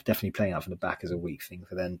 But yeah, definitely playing out from the back is a weak thing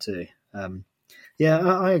for them too. Yeah,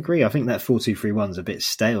 I agree. I think that 4-2-3-1 is a bit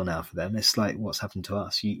stale now for them. It's like what's happened to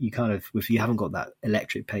us. You kind of, if you haven't got that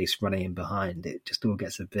electric pace running in behind, it just all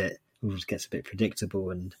gets a bit predictable,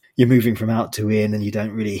 and you're moving from out to in, and you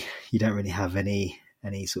don't really have any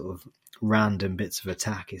sort of random bits of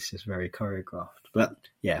attack. It's just very choreographed. But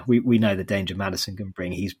yeah, we know the danger Maddison can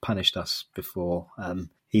bring. He's punished us before.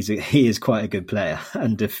 He is quite a good player,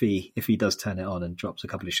 and if he does turn it on and drops a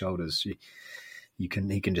couple of shoulders, he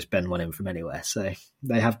can just bend one in from anywhere. So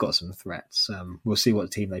they have got some threats. We'll see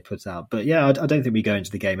what team they put out. But yeah, I don't think we go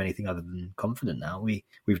into the game anything other than confident now. We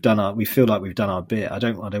feel like we've done our bit. I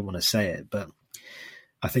don't want to say it, but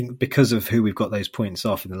I think because of who we've got those points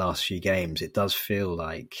off in the last few games, it does feel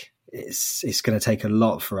like it's going to take a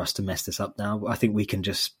lot for us to mess this up now. I think we can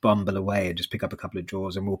just bumble away and just pick up a couple of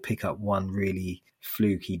draws, and we'll pick up one really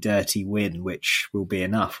fluky, dirty win, which will be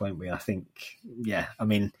enough, won't we? I think, yeah. I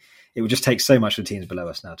mean, it will just take so much for teams below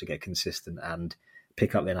us now to get consistent and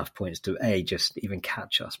pick up enough points to just even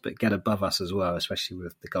catch us, but get above us as well, especially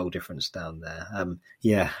with the goal difference down there.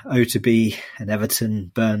 To be an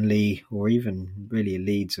Everton, Burnley, or even really a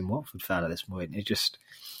Leeds and Watford fan at this point.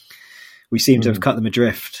 We seem to have cut them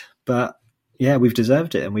adrift, but yeah, we've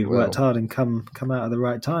deserved it, and we've worked hard and come out at the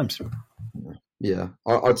right times. Yeah,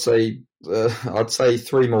 I'd say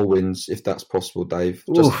 3 more wins if that's possible, Dave.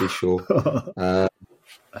 Just to be sure.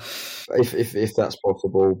 If that's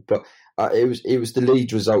possible, but it was the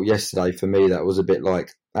Leeds result yesterday for me that was a bit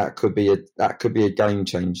like that could be a game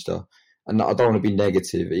changer, and I don't want to be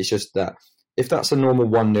negative. It's just that if that's a normal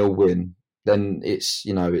 1-0 win, then it's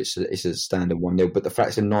a standard 1-0. But the fact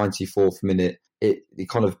it's a 94th minute, it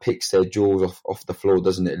kind of picks their jaws off the floor,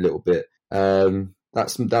 doesn't it? A little bit.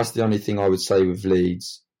 That's the only thing I would say with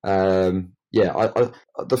Leeds.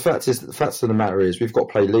 the fact of the matter is we've got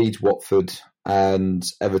to play Leeds, Watford, and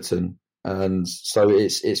Everton, and so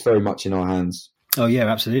it's very much in our hands. Oh yeah,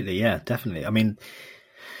 absolutely, yeah, definitely. I mean,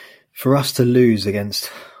 for us to lose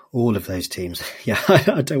against all of those teams,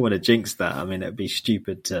 I don't want to jinx that. I mean, it'd be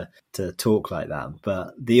stupid to talk like that,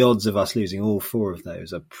 but the odds of us losing all 4 of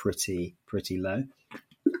those are pretty low.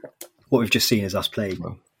 What we've just seen is us play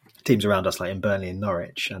teams around us, like in Burnley and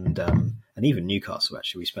Norwich, and even Newcastle.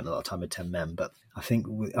 Actually, we spent a lot of time with 10 men, but I think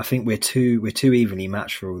we're too evenly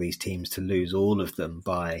matched for all these teams to lose all of them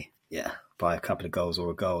by a couple of goals or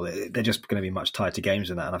a goal. They're just going to be much tighter games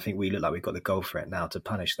than that, and I think we look like we've got the goal threat now to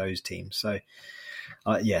punish those teams. So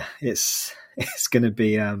it's going to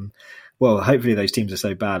be hopefully those teams are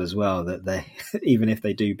so bad as well that they, even if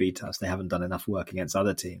they do beat us, they haven't done enough work against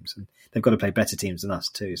other teams, and they've got to play better teams than us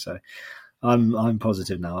too. So I'm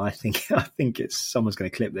positive now. I think it's someone's going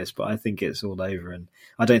to clip this, but I think it's all over, and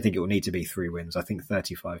I don't think it will need to be 3 wins. I think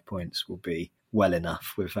 35 points will be well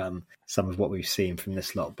enough with some of what we've seen from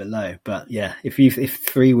this lot below. But yeah, if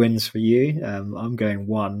 3 wins for you, I'm going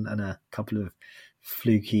 1 and a couple of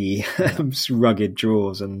fluky, rugged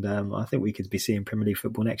draws, and I think we could be seeing Premier League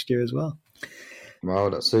football next year as well. Well,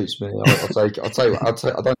 that suits me. I'll take. I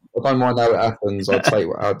don't mind how it happens. I'll take.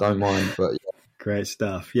 I don't mind, but. Yeah. Great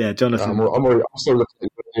stuff. Yeah, Jonathan. I'm still looking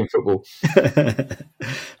at football.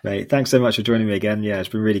 Mate, thanks so much for joining me again. Yeah, it's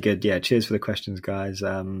been really good. Yeah, cheers for the questions, guys.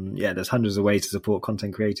 There's hundreds of ways to support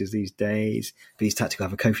content creators these days. Bees Tactical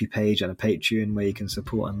have a Ko-fi page and a Patreon where you can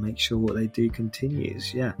support and make sure what they do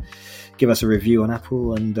continues. Yeah, give us a review on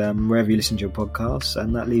Apple and wherever you listen to your podcasts.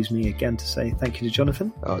 And that leaves me again to say thank you to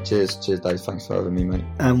Jonathan. Oh, cheers, Dave. Thanks for having me, mate.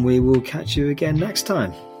 And we will catch you again next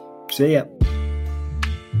time. See ya.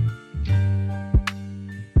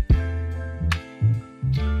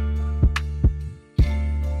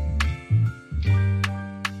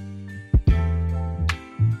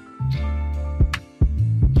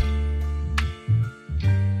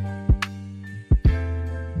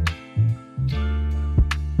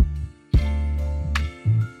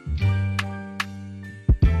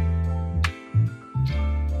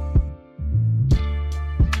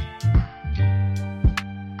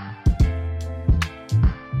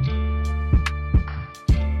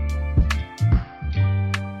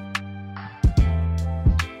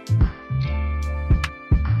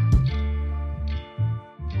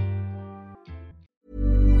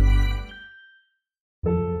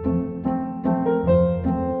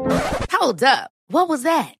 Hold up. What was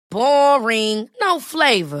that? Boring. No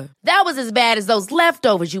flavor. That was as bad as those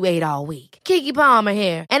leftovers you ate all week. Keke Palmer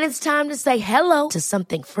here, and it's time to say hello to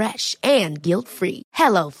something fresh and guilt-free.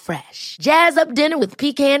 Hello Fresh. Jazz up dinner with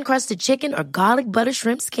pecan-crusted chicken or garlic butter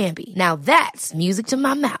shrimp scampi. Now that's music to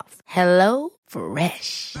my mouth. Hello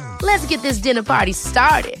Fresh. Let's get this dinner party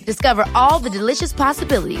started. Discover all the delicious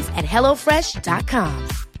possibilities at HelloFresh.com.